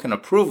revoke an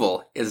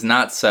approval is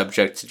not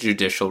subject to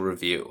judicial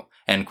review,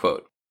 end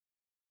quote.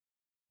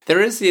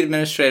 There is the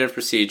Administrative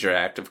Procedure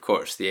Act, of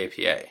course, the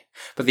APA,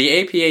 but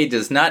the APA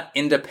does not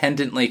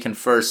independently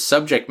confer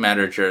subject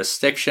matter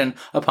jurisdiction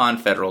upon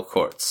federal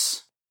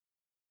courts.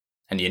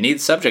 And you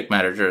need subject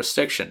matter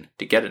jurisdiction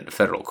to get into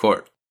federal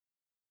court.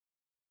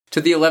 To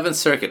the 11th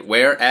Circuit,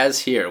 where, as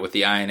here with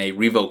the INA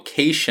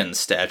revocation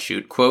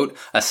statute, quote,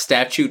 a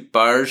statute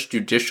bars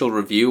judicial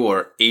review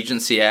or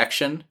agency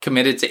action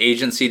committed to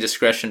agency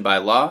discretion by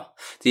law,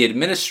 the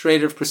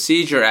Administrative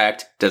Procedure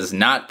Act does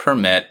not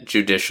permit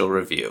judicial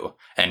review,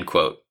 end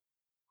quote.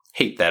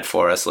 Hate that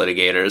for us,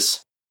 litigators.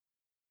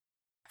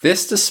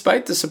 This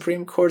despite the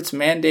Supreme Court's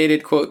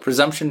mandated, quote,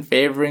 presumption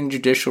favoring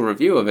judicial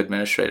review of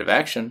administrative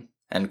action,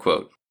 end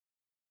quote.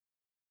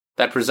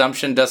 That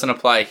presumption doesn't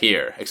apply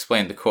here,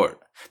 explained the court,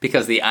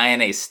 because the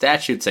INA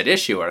statutes at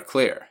issue are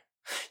clear.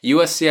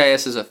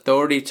 USCIS's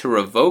authority to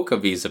revoke a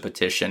visa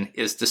petition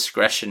is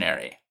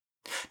discretionary.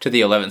 To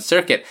the 11th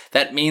Circuit,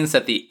 that means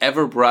that the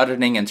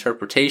ever-broadening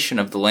interpretation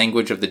of the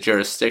language of the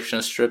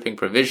jurisdiction stripping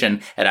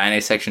provision at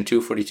INA Section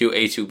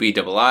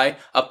 242A2Bii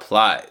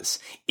applies.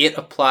 It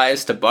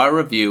applies to bar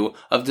review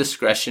of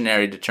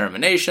discretionary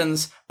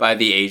determinations by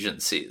the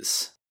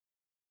agencies.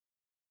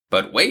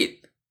 But wait.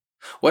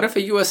 What if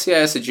a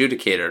USCIS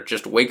adjudicator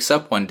just wakes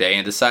up one day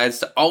and decides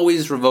to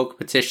always revoke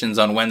petitions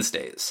on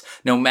Wednesdays,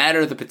 no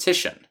matter the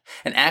petition,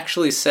 and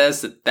actually says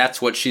that that's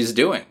what she's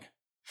doing?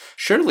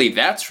 Surely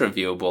that's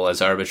reviewable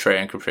as arbitrary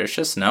and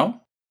capricious,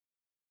 no?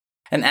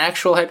 An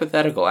actual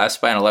hypothetical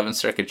asked by an 11th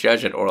Circuit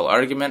judge at oral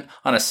argument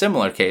on a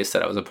similar case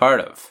that I was a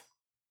part of.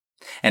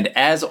 And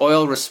as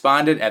Oyl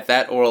responded at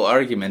that oral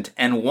argument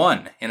and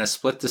won in a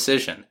split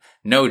decision,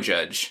 no,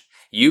 Judge,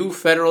 You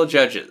federal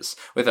judges,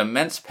 with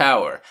immense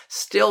power,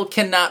 still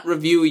cannot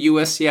review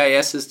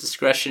USCIS's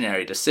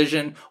discretionary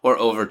decision or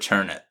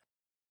overturn it.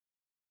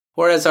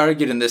 Or as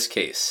argued in this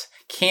case,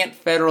 can't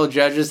federal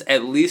judges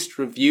at least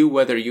review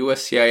whether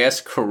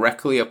USCIS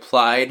correctly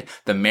applied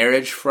the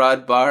marriage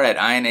fraud bar at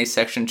INA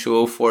Section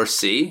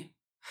 204C?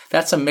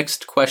 That's a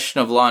mixed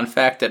question of law and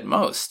fact at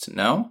most,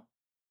 no?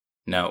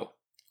 No.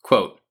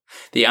 Quote,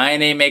 the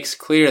INA makes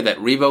clear that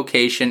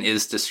revocation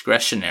is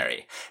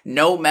discretionary,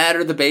 no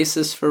matter the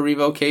basis for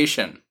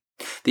revocation.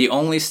 The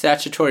only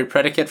statutory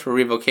predicate for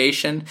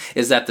revocation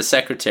is that the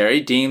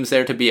Secretary deems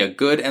there to be a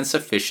good and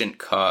sufficient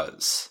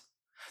cause.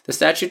 The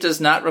statute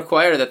does not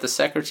require that the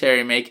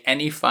Secretary make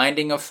any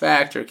finding of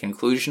fact or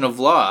conclusion of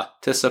law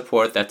to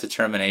support that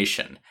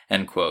determination,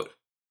 end quote.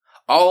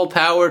 All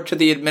power to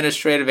the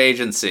administrative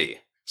agency,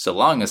 so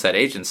long as that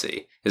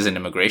agency is an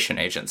immigration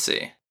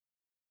agency.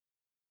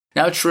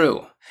 Now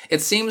true,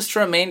 it seems to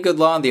remain good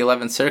law in the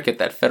 11th Circuit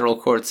that federal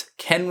courts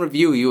can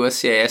review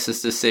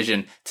USCIS's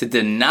decision to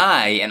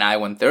deny an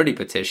I-130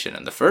 petition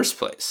in the first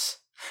place,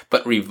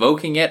 but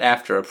revoking it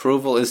after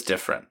approval is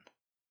different.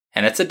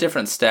 And it's a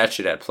different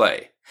statute at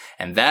play,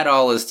 and that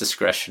all is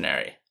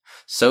discretionary.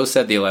 So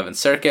said the 11th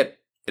Circuit,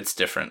 it's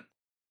different.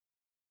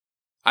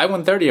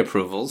 I-130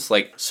 approvals,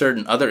 like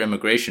certain other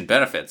immigration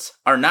benefits,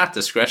 are not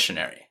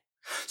discretionary.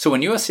 So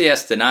when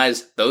USCIS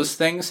denies those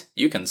things,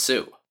 you can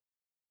sue.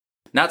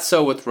 Not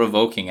so with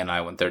revoking an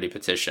I-130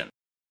 petition.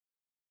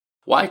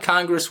 Why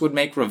Congress would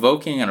make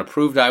revoking an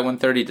approved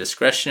I-130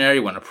 discretionary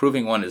when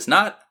approving one is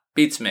not,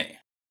 beats me.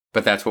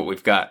 But that's what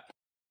we've got.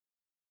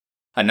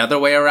 Another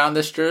way around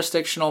this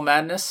jurisdictional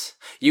madness,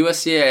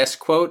 USCIS,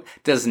 quote,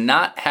 does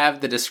not have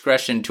the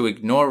discretion to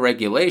ignore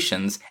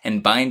regulations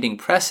and binding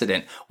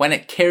precedent when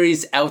it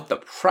carries out the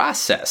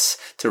process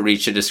to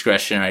reach a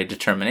discretionary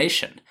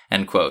determination,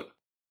 end quote.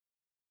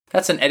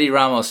 That's an Eddie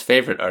Ramos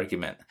favorite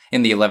argument.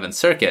 In the 11th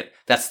Circuit,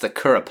 that's the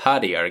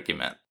Currapati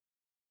argument.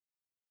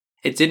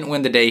 It didn't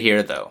win the day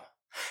here, though.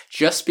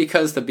 Just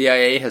because the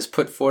BIA has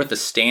put forth a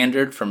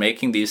standard for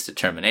making these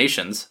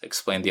determinations,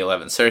 explained the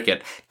 11th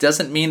Circuit,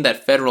 doesn't mean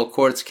that federal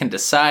courts can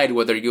decide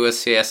whether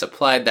USCIS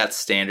applied that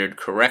standard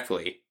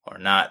correctly or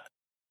not.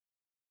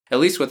 At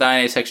least with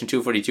INA Section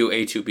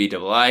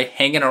 242A2Bii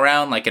hanging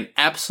around like an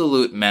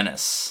absolute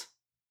menace.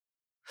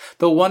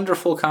 The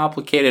wonderful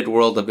complicated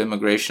world of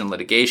immigration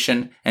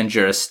litigation and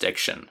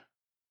jurisdiction.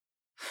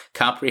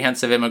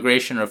 Comprehensive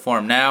immigration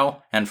reform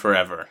now and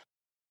forever.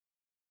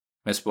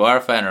 Ms.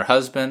 Boarfa and her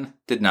husband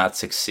did not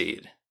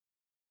succeed.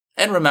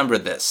 And remember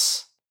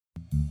this.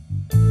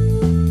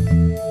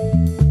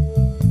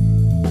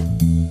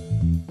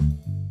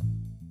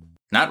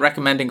 Not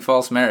recommending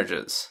false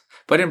marriages,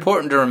 but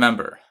important to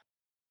remember.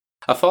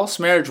 A false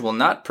marriage will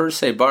not per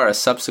se bar a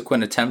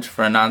subsequent attempt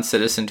for a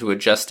non-citizen to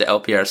adjust to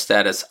LPR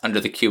status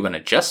under the Cuban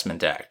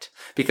Adjustment Act,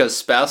 because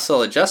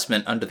spousal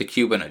adjustment under the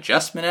Cuban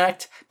Adjustment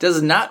Act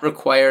does not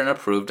require an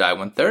approved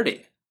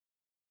I-130.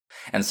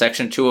 And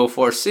Section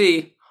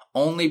 204C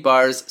only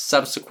bars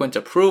subsequent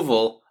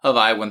approval of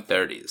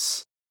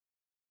I-130s.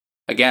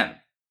 Again,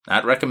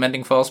 not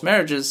recommending false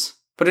marriages,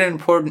 but an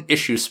important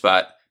issue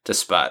spot to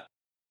spot.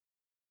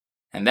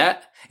 And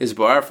that is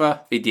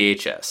Boarfa v.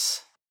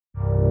 DHS.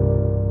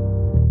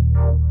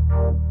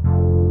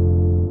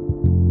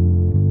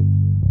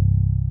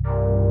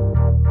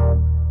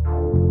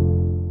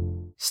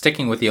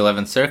 Sticking with the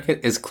 11th Circuit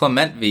is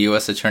Clement v.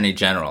 U.S. Attorney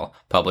General,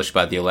 published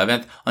by the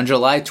 11th on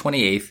July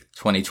 28,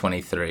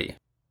 2023.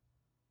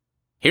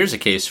 Here's a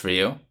case for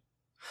you.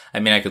 I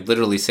mean, I could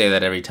literally say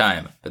that every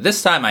time, but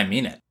this time I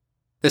mean it.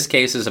 This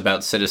case is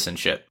about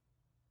citizenship.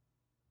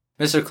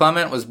 Mr.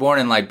 Clement was born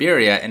in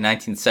Liberia in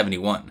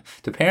 1971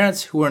 to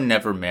parents who were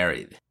never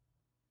married.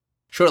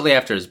 Shortly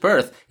after his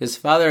birth, his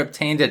father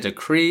obtained a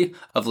decree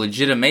of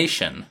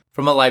legitimation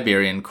from a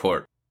Liberian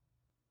court.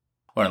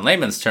 Or in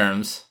layman's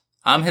terms,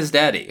 I'm his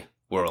daddy,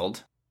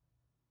 world.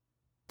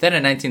 Then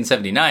in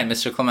 1979,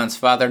 Mr. Clement's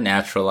father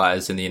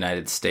naturalized in the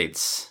United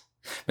States.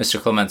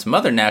 Mr. Clement's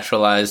mother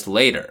naturalized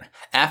later,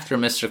 after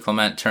Mr.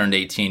 Clement turned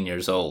 18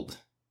 years old.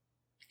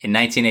 In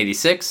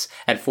 1986,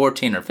 at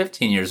 14 or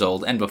 15 years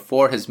old, and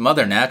before his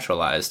mother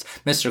naturalized,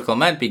 Mr.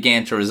 Clement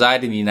began to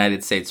reside in the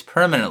United States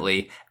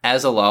permanently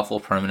as a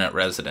lawful permanent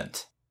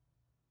resident.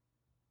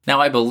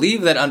 Now, I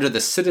believe that under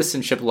the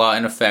citizenship law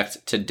in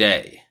effect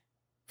today,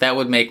 that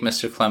would make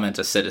Mr. Clement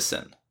a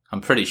citizen.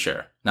 I'm pretty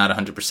sure. Not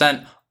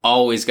 100%.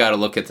 Always got to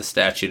look at the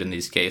statute in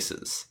these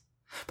cases.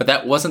 But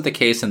that wasn't the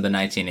case in the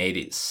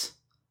 1980s.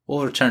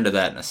 We'll return to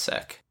that in a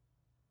sec.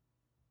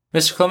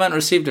 Mr. Clement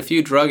received a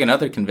few drug and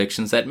other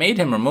convictions that made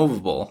him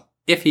removable,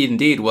 if he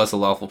indeed was a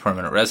lawful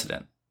permanent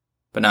resident.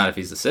 But not if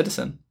he's a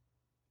citizen.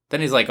 Then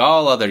he's like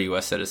all other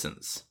U.S.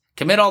 citizens.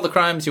 Commit all the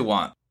crimes you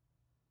want.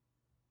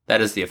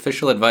 That is the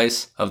official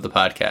advice of the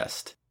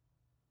podcast.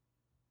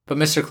 But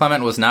Mr.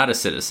 Clement was not a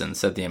citizen,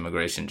 said the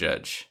immigration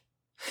judge.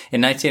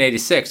 In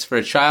 1986, for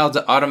a child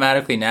to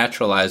automatically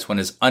naturalize when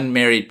his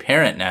unmarried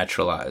parent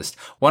naturalized,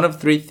 one of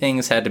three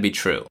things had to be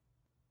true.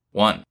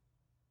 1.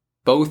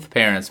 Both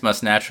parents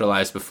must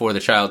naturalize before the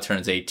child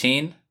turns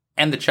 18.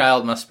 and the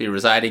child must be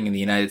residing in the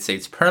United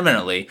States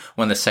permanently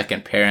when the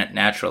second parent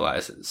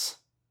naturalizes.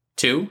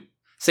 2,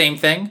 same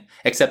thing,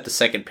 except the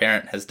second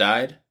parent has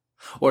died.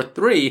 Or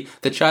 3,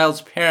 the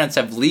child's parents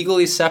have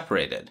legally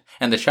separated,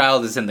 and the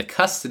child is in the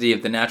custody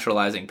of the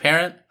naturalizing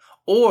parent,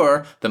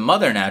 or the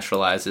mother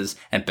naturalizes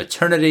and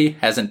paternity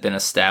hasn't been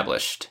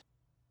established.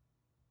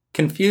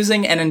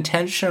 Confusing and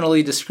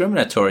intentionally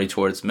discriminatory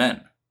towards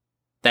men,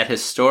 that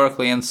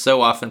historically and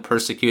so often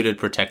persecuted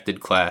protected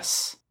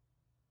class.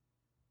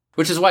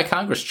 Which is why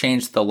Congress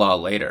changed the law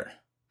later.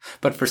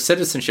 But for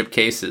citizenship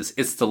cases,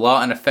 it's the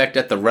law in effect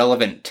at the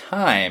relevant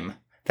time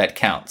that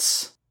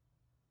counts.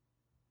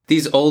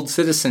 These old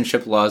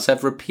citizenship laws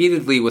have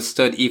repeatedly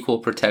withstood equal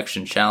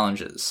protection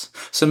challenges,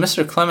 so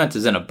Mr. Clement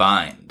is in a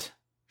bind.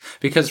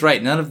 Because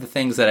none of the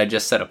things that I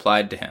just said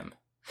applied to him.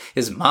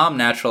 His mom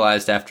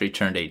naturalized after he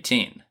turned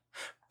 18.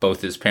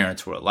 Both his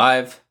parents were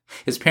alive.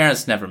 His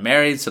parents never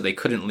married, so they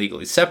couldn't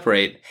legally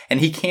separate,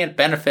 and he can't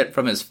benefit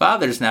from his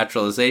father's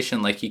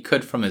naturalization like he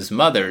could from his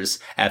mother's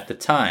at the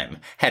time,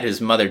 had his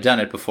mother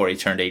done it before he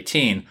turned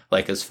 18,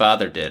 like his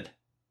father did.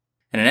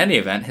 And in any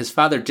event, his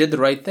father did the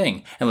right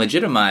thing and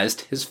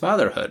legitimized his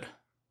fatherhood.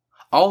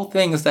 All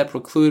things that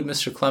preclude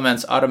Mr.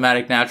 Clement's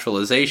automatic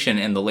naturalization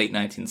in the late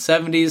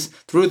 1970s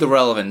through the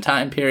relevant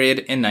time period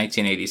in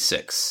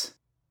 1986.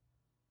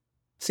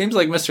 Seems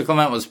like Mr.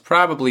 Clement was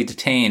probably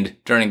detained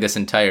during this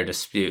entire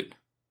dispute,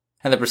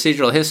 and the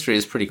procedural history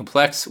is pretty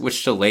complex,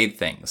 which delayed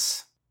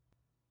things.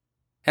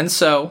 And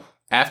so,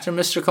 after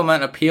Mr.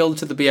 Clement appealed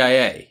to the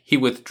BIA, he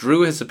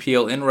withdrew his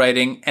appeal in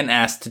writing and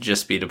asked to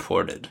just be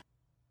deported.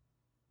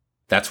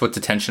 That's what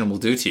detention will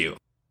do to you,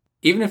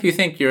 even if you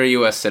think you're a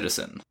U.S.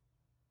 citizen.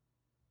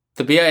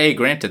 The BIA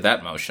granted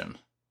that motion,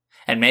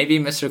 and maybe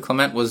Mr.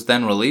 Clement was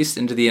then released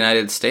into the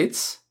United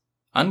States?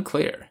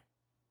 Unclear.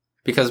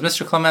 Because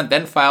Mr. Clement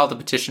then filed a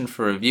petition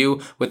for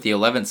review with the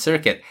 11th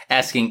Circuit,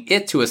 asking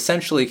it to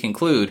essentially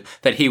conclude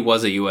that he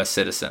was a U.S.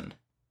 citizen.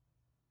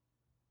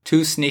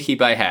 Too sneaky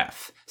by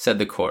half, said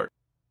the court.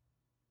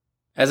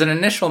 As an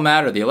initial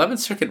matter, the 11th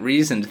Circuit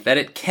reasoned that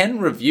it can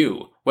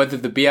review whether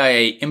the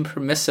BIA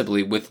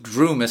impermissibly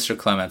withdrew Mr.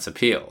 Clement's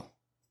appeal.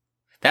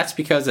 That's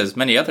because, as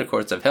many other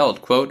courts have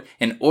held, quote,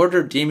 an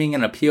order deeming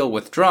an appeal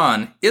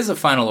withdrawn is a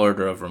final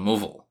order of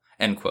removal,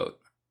 end quote.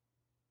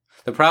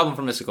 The problem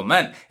for Mr.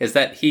 Clement is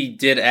that he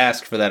did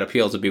ask for that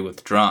appeal to be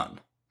withdrawn.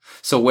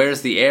 So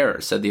where's the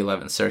error, said the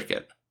 11th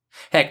Circuit.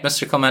 Heck,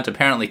 Mr. Clement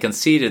apparently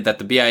conceded that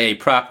the BIA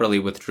properly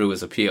withdrew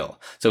his appeal,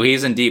 so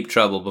he's in deep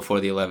trouble before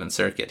the 11th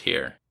Circuit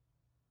here.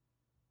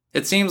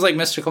 It seems like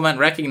Mr. Clement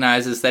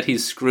recognizes that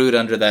he's screwed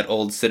under that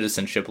old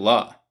citizenship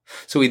law.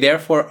 So he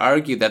therefore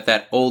argued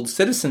that old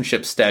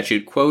citizenship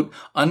statute, quote,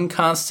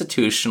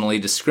 unconstitutionally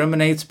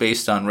discriminates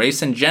based on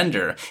race and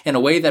gender in a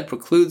way that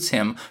precludes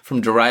him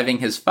from deriving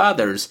his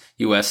father's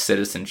U.S.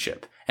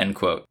 citizenship, end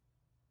quote.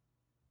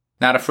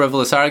 Not a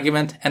frivolous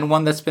argument, and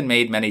one that's been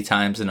made many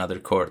times in other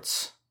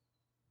courts.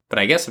 But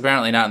I guess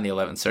apparently not in the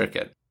 11th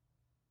Circuit.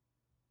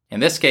 In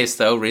this case,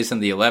 though,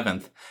 reasoned the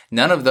 11th,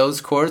 none of those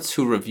courts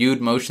who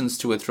reviewed motions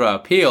to withdraw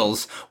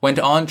appeals went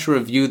on to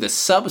review the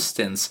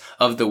substance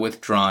of the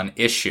withdrawn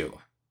issue.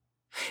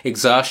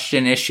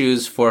 Exhaustion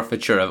issues,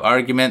 forfeiture of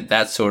argument,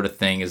 that sort of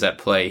thing is at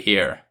play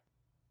here.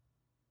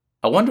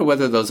 I wonder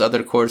whether those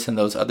other courts and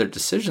those other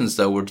decisions,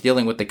 though, were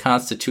dealing with the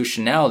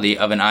constitutionality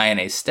of an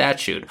INA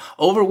statute,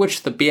 over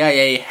which the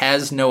BIA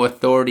has no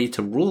authority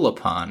to rule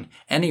upon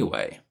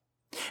anyway.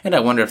 And I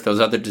wonder if those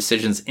other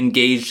decisions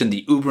engaged in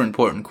the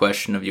uber-important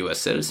question of U.S.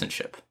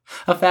 citizenship,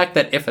 a fact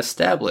that, if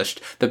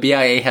established, the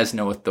BIA has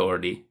no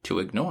authority to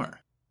ignore.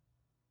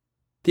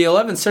 The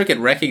 11th Circuit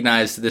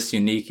recognized this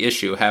unique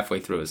issue halfway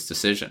through its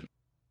decision.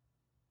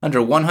 Under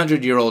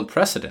 100-year-old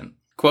precedent,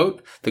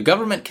 quote, the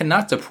government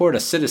cannot deport a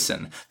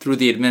citizen through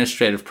the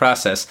administrative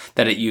process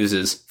that it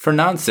uses for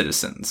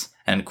non-citizens,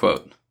 end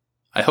quote.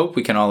 I hope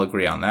we can all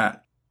agree on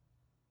that.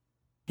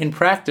 In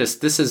practice,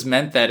 this has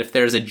meant that if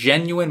there is a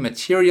genuine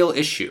material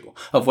issue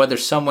of whether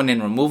someone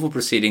in removal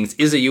proceedings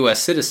is a U.S.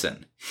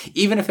 citizen,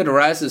 even if it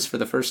arises for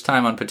the first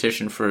time on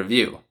petition for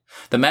review,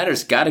 the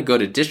matter's got to go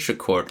to district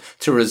court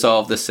to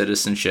resolve the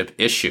citizenship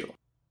issue.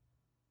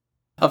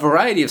 A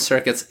variety of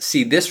circuits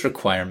see this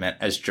requirement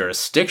as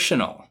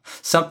jurisdictional,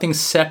 something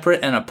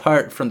separate and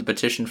apart from the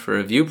petition for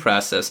review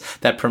process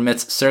that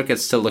permits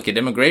circuits to look at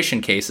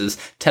immigration cases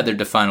tethered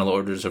to final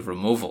orders of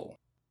removal.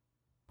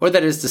 Or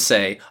that is to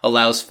say,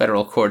 allows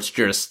federal courts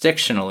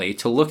jurisdictionally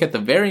to look at the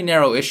very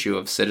narrow issue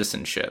of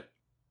citizenship.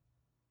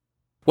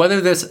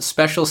 Whether this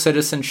special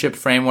citizenship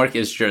framework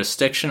is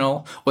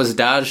jurisdictional was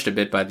dodged a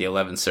bit by the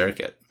 11th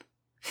Circuit.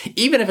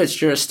 Even if it's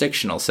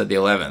jurisdictional, said the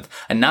 11th,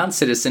 a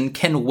non-citizen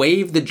can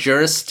waive the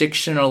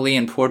jurisdictionally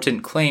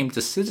important claim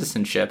to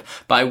citizenship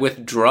by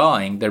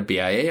withdrawing their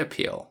BIA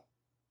appeal.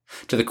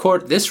 To the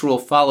court, this rule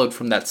followed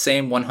from that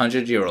same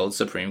 100-year-old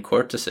Supreme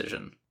Court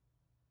decision.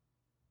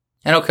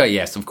 And okay,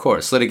 yes, of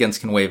course, litigants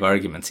can waive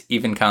arguments,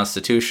 even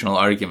constitutional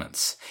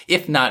arguments,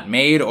 if not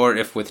made or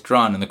if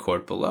withdrawn in the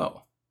court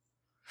below.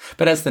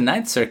 But as the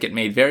Ninth Circuit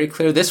made very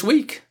clear this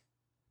week,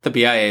 the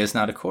BIA is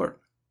not a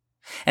court.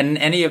 And in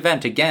any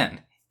event,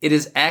 again, It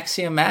is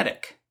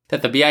axiomatic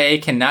that the BIA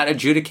cannot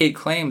adjudicate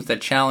claims that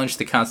challenge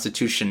the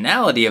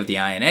constitutionality of the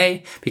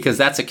INA because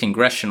that's a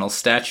congressional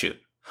statute.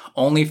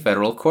 Only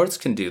federal courts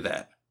can do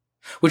that.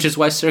 Which is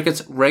why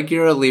circuits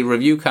regularly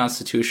review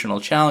constitutional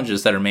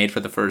challenges that are made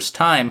for the first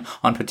time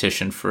on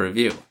petition for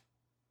review.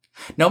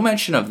 No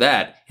mention of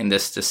that in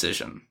this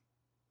decision.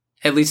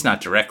 At least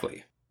not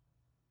directly.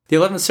 The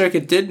 11th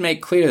Circuit did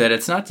make clear that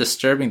it's not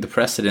disturbing the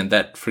precedent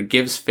that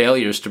forgives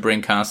failures to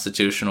bring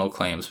constitutional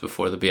claims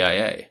before the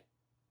BIA.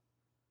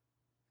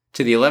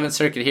 To the 11th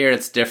Circuit here,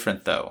 it's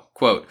different though.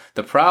 Quote,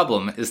 "The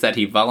problem is that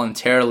he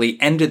voluntarily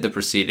ended the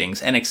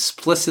proceedings and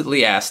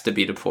explicitly asked to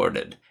be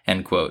deported."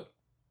 End quote.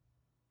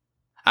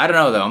 I don't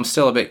know though, I'm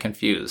still a bit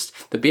confused.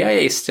 The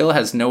BIA still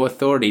has no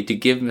authority to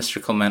give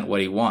Mr. Clement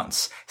what he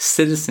wants,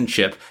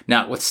 citizenship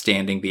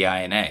notwithstanding the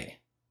INA.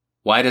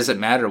 Why does it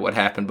matter what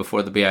happened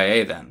before the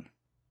BIA then?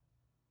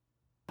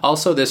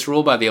 Also, this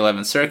rule by the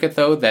 11th Circuit,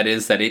 though, that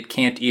is that it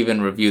can't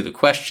even review the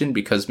question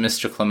because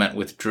Mr. Clement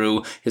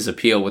withdrew his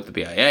appeal with the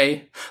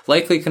BIA,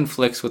 likely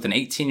conflicts with an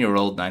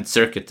 18-year-old 9th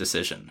Circuit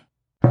decision.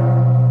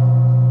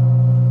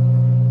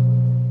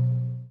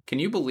 Can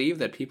you believe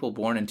that people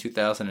born in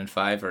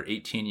 2005 are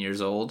 18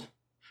 years old?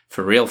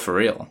 For real, for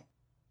real.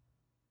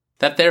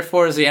 That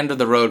therefore is the end of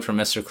the road for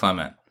Mr.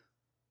 Clement.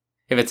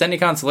 If it's any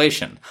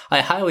consolation,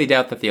 I highly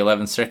doubt that the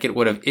 11th Circuit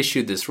would have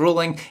issued this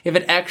ruling if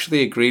it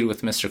actually agreed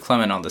with Mr.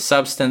 Clement on the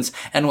substance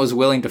and was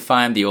willing to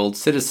find the old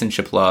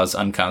citizenship laws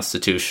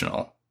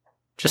unconstitutional.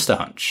 Just a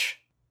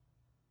hunch.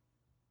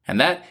 And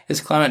that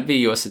is Clement v.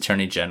 U.S.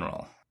 Attorney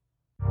General.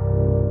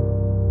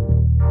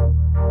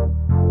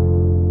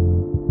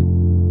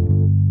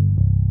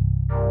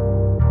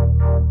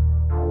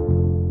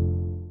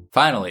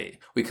 Finally,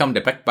 we come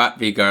to Beckbot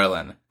v.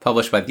 Garland,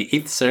 published by the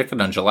 8th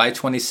Circuit on July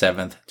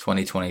 27,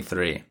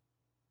 2023.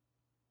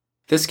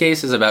 This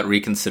case is about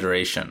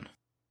reconsideration.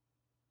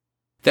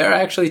 There are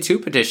actually two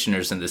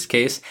petitioners in this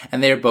case,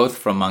 and they are both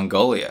from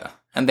Mongolia,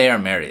 and they are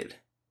married.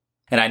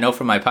 And I know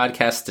from my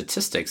podcast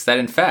statistics that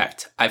in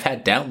fact, I've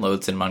had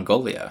downloads in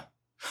Mongolia.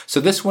 So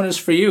this one is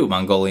for you,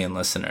 Mongolian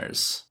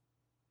listeners.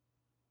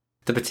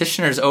 The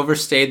petitioners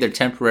overstayed their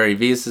temporary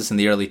visas in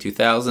the early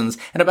 2000s,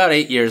 and about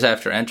 8 years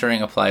after entering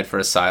applied for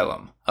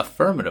asylum,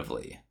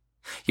 affirmatively.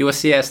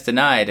 USCIS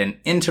denied, and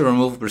into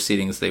removal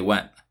proceedings they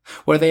went,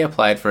 where they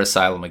applied for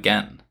asylum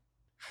again.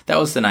 That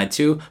was denied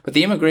too, but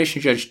the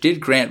immigration judge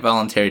did grant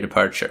voluntary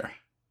departure.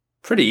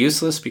 Pretty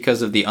useless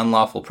because of the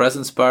unlawful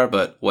presence bar,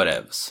 but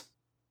whatevs.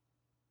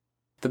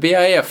 The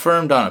BIA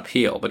affirmed on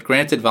appeal, but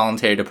granted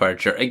voluntary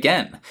departure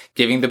again,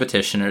 giving the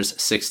petitioners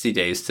 60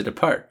 days to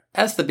depart,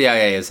 as the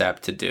BIA is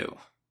apt to do.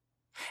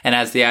 And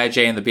as the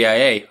IJ and the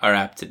BIA are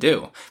apt to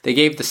do, they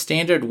gave the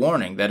standard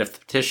warning that if the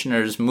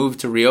petitioners move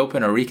to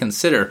reopen or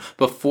reconsider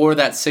before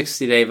that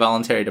 60-day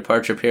voluntary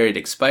departure period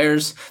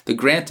expires, the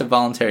grant of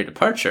voluntary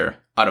departure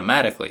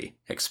automatically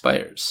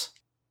expires.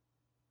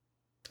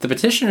 The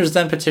petitioners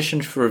then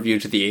petitioned for review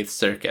to the 8th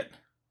Circuit.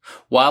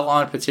 While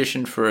on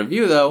petition for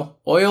review, though,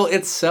 OIL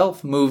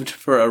itself moved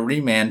for a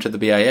remand to the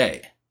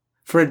BIA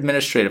for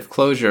administrative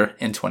closure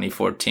in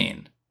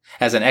 2014,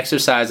 as an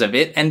exercise of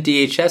it and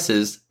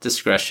DHS's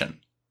discretion.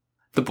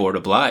 The board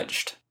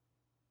obliged.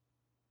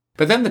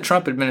 But then the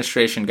Trump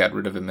administration got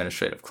rid of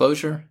administrative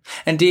closure,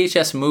 and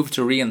DHS moved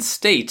to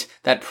reinstate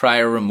that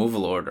prior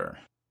removal order.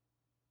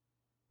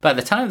 By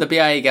the time the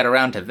BIA got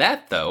around to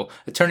that, though,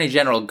 Attorney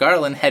General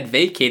Garland had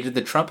vacated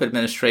the Trump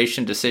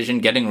administration decision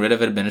getting rid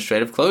of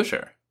administrative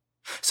closure.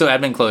 So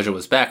admin closure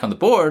was back on the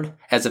board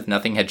as if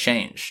nothing had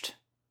changed.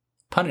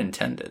 Pun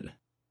intended.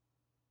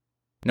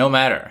 No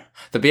matter.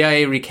 The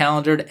BIA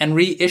recalendared and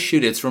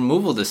reissued its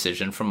removal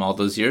decision from all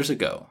those years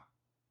ago.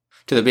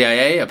 To the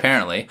BIA,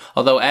 apparently,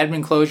 although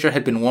admin closure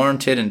had been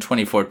warranted in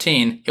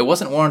 2014, it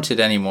wasn't warranted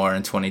anymore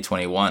in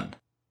 2021.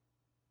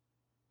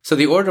 So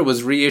the order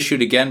was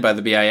reissued again by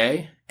the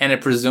BIA, and it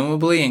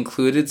presumably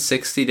included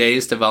 60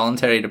 days to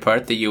voluntarily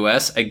depart the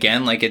US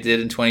again like it did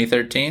in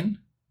 2013?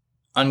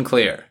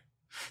 Unclear.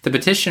 The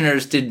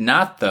petitioners did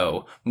not,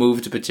 though,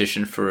 move to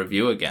petition for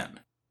review again.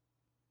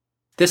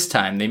 This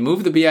time, they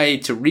moved the BIA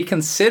to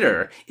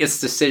reconsider its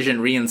decision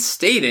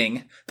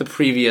reinstating the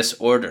previous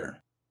order.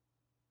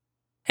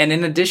 And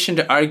in addition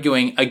to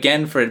arguing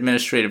again for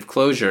administrative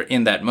closure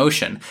in that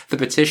motion, the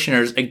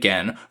petitioners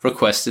again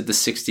requested the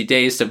 60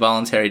 days to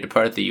voluntarily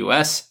depart the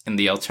US in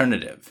the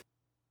alternative.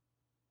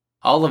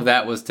 All of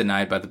that was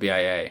denied by the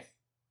BIA.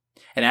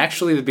 And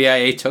actually the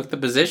BIA took the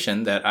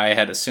position that I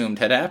had assumed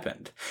had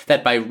happened,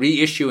 that by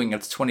reissuing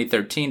its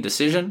 2013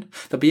 decision,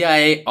 the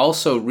BIA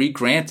also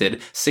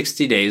re-granted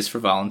 60 days for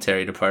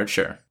voluntary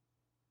departure.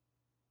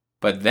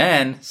 But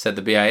then, said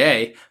the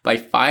BIA, by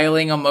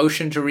filing a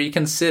motion to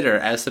reconsider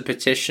as the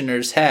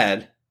petitioners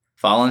had,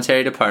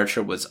 voluntary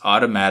departure was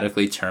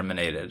automatically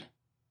terminated.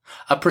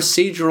 A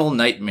procedural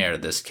nightmare,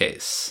 this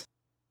case.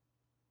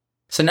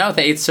 So now at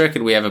the Eighth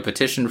Circuit, we have a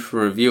petition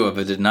for review of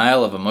a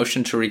denial of a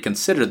motion to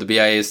reconsider the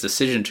BIA's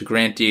decision to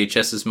grant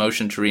DHS's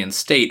motion to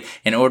reinstate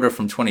an order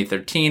from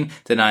 2013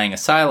 denying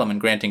asylum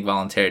and granting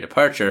voluntary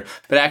departure,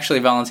 but actually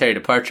voluntary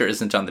departure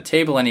isn't on the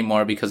table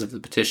anymore because of the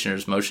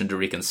petitioner's motion to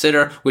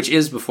reconsider, which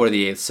is before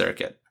the Eighth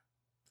Circuit.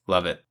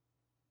 Love it.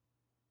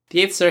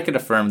 The Eighth Circuit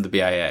affirmed the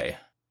BIA.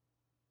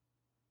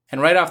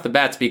 And right off the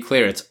bat, to be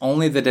clear, it's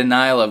only the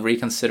denial of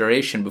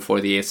reconsideration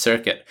before the Eighth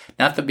Circuit,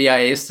 not the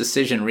BIA's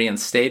decision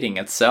reinstating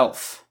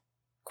itself.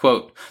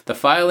 Quote, the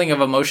filing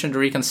of a motion to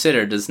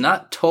reconsider does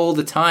not toll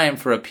the time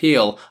for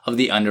appeal of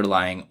the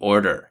underlying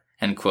order,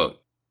 end quote.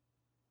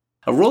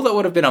 A rule that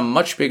would have been a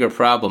much bigger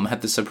problem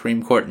had the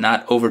Supreme Court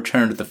not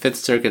overturned the Fifth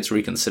Circuit's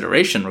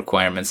reconsideration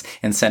requirements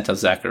in Santos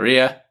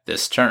Zachariah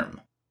this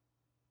term.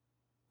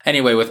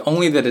 Anyway, with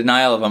only the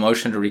denial of a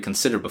motion to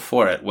reconsider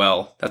before it,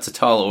 well, that's a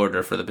tall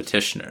order for the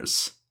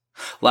petitioners.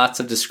 Lots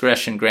of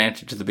discretion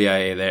granted to the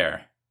BIA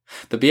there.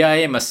 The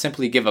BIA must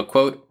simply give a,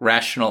 quote,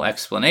 rational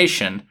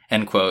explanation,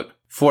 end quote,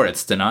 for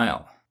its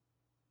denial.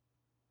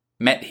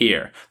 Met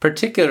here,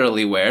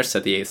 particularly where,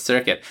 said the Eighth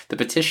Circuit, the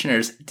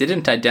petitioners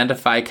didn't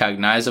identify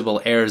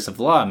cognizable errors of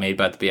law made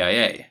by the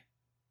BIA,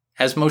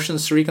 as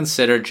motions to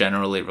reconsider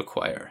generally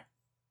require.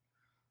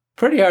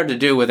 Pretty hard to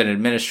do with an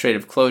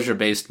administrative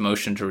closure-based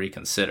motion to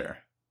reconsider.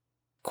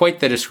 Quite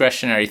the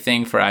discretionary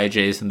thing for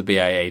IJs and the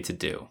BIA to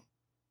do.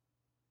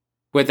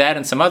 With that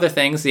and some other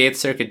things, the Eighth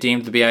Circuit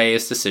deemed the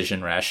BIA's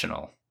decision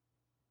rational.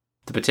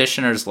 The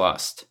petitioners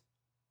lost.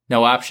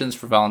 No options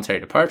for voluntary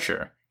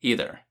departure,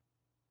 either.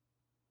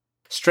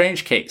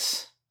 Strange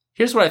case.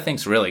 Here's what I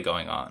think's really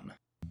going on.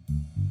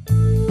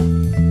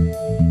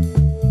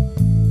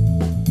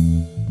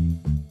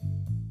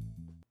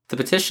 The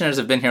petitioners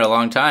have been here a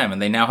long time,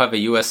 and they now have a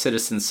U.S.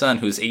 citizen son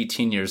who's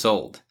 18 years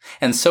old.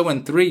 And so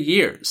in 3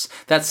 years,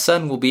 that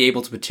son will be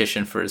able to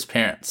petition for his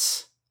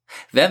parents.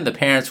 Then the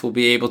parents will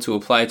be able to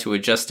apply to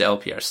adjust to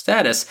LPR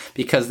status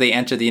because they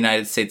entered the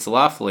United States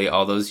lawfully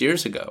all those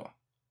years ago.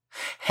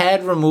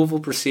 Had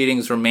removal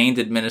proceedings remained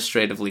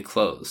administratively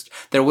closed,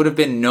 there would have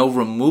been no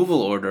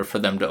removal order for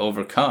them to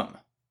overcome.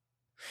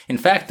 In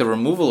fact, the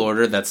removal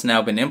order that's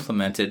now been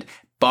implemented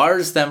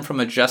bars them from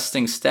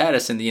adjusting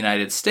status in the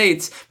United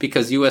States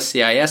because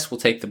USCIS will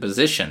take the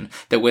position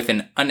that with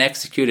an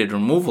unexecuted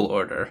removal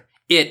order,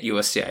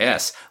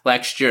 USCIS,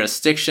 lacks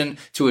jurisdiction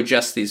to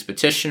adjust these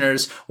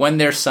petitioners when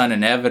their son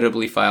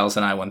inevitably files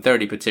an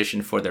I-130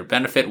 petition for their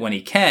benefit when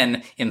he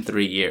can in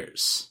 3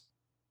 years.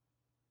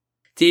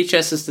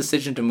 DHS's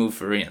decision to move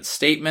for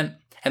reinstatement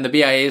and the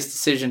BIA's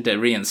decision to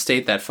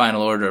reinstate that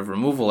final order of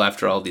removal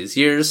after all these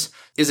years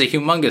is a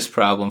humongous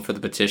problem for the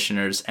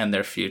petitioners and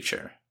their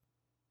future.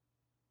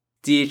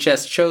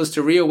 DHS chose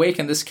to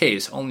reawaken this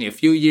case only a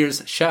few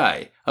years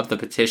shy of the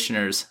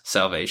petitioner's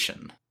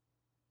salvation.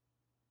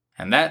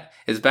 And that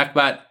is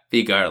Beckbot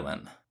v.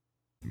 Garland.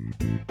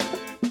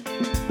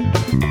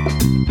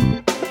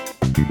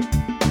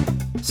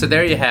 So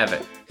there you have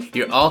it.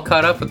 You're all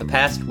caught up with the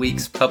past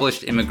week's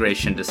published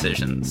immigration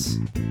decisions.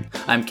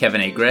 I'm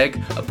Kevin A.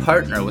 Gregg, a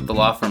partner with the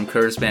law firm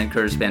Kurzban,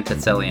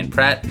 Petzeli &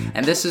 Pratt,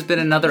 and this has been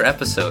another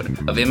episode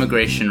of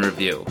Immigration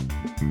Review.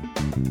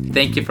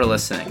 Thank you for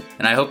listening,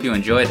 and I hope you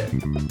enjoyed it.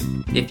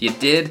 If you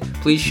did,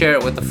 please share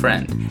it with a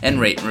friend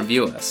and rate and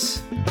review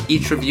us.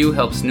 Each review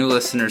helps new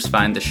listeners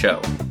find the show.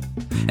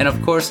 And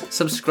of course,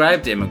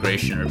 subscribe to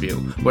Immigration Review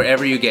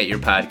wherever you get your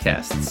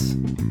podcasts.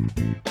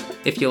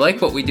 If you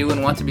like what we do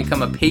and want to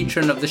become a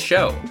patron of the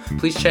show,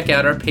 please check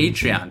out our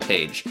Patreon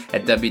page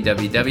at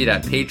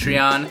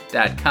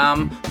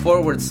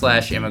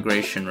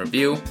www.patreon.com/Immigration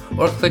Review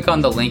or click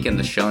on the link in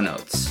the show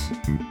notes.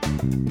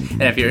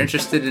 And if you're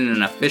interested in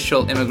an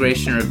official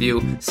Immigration Review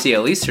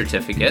CLE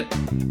certificate,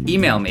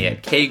 email me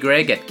at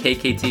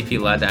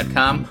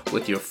kgreg@kktplaw.com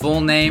with your full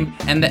name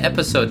and the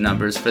episode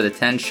numbers for the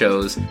 10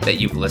 shows that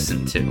you've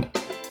listened to.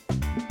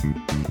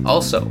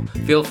 Also,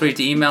 feel free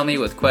to email me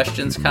with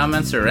questions,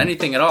 comments, or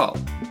anything at all.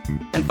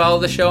 And follow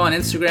the show on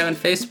Instagram and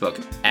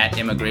Facebook at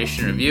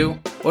Immigration Review,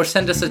 or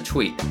send us a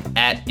tweet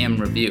at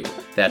ImReview.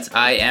 That's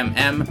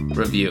IMM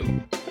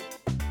Review.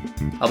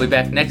 I'll be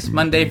back next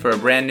Monday for a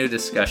brand new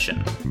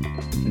discussion.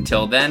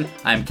 Until then,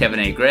 I'm Kevin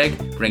A.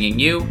 Gregg, bringing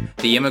you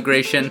the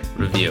Immigration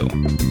Review.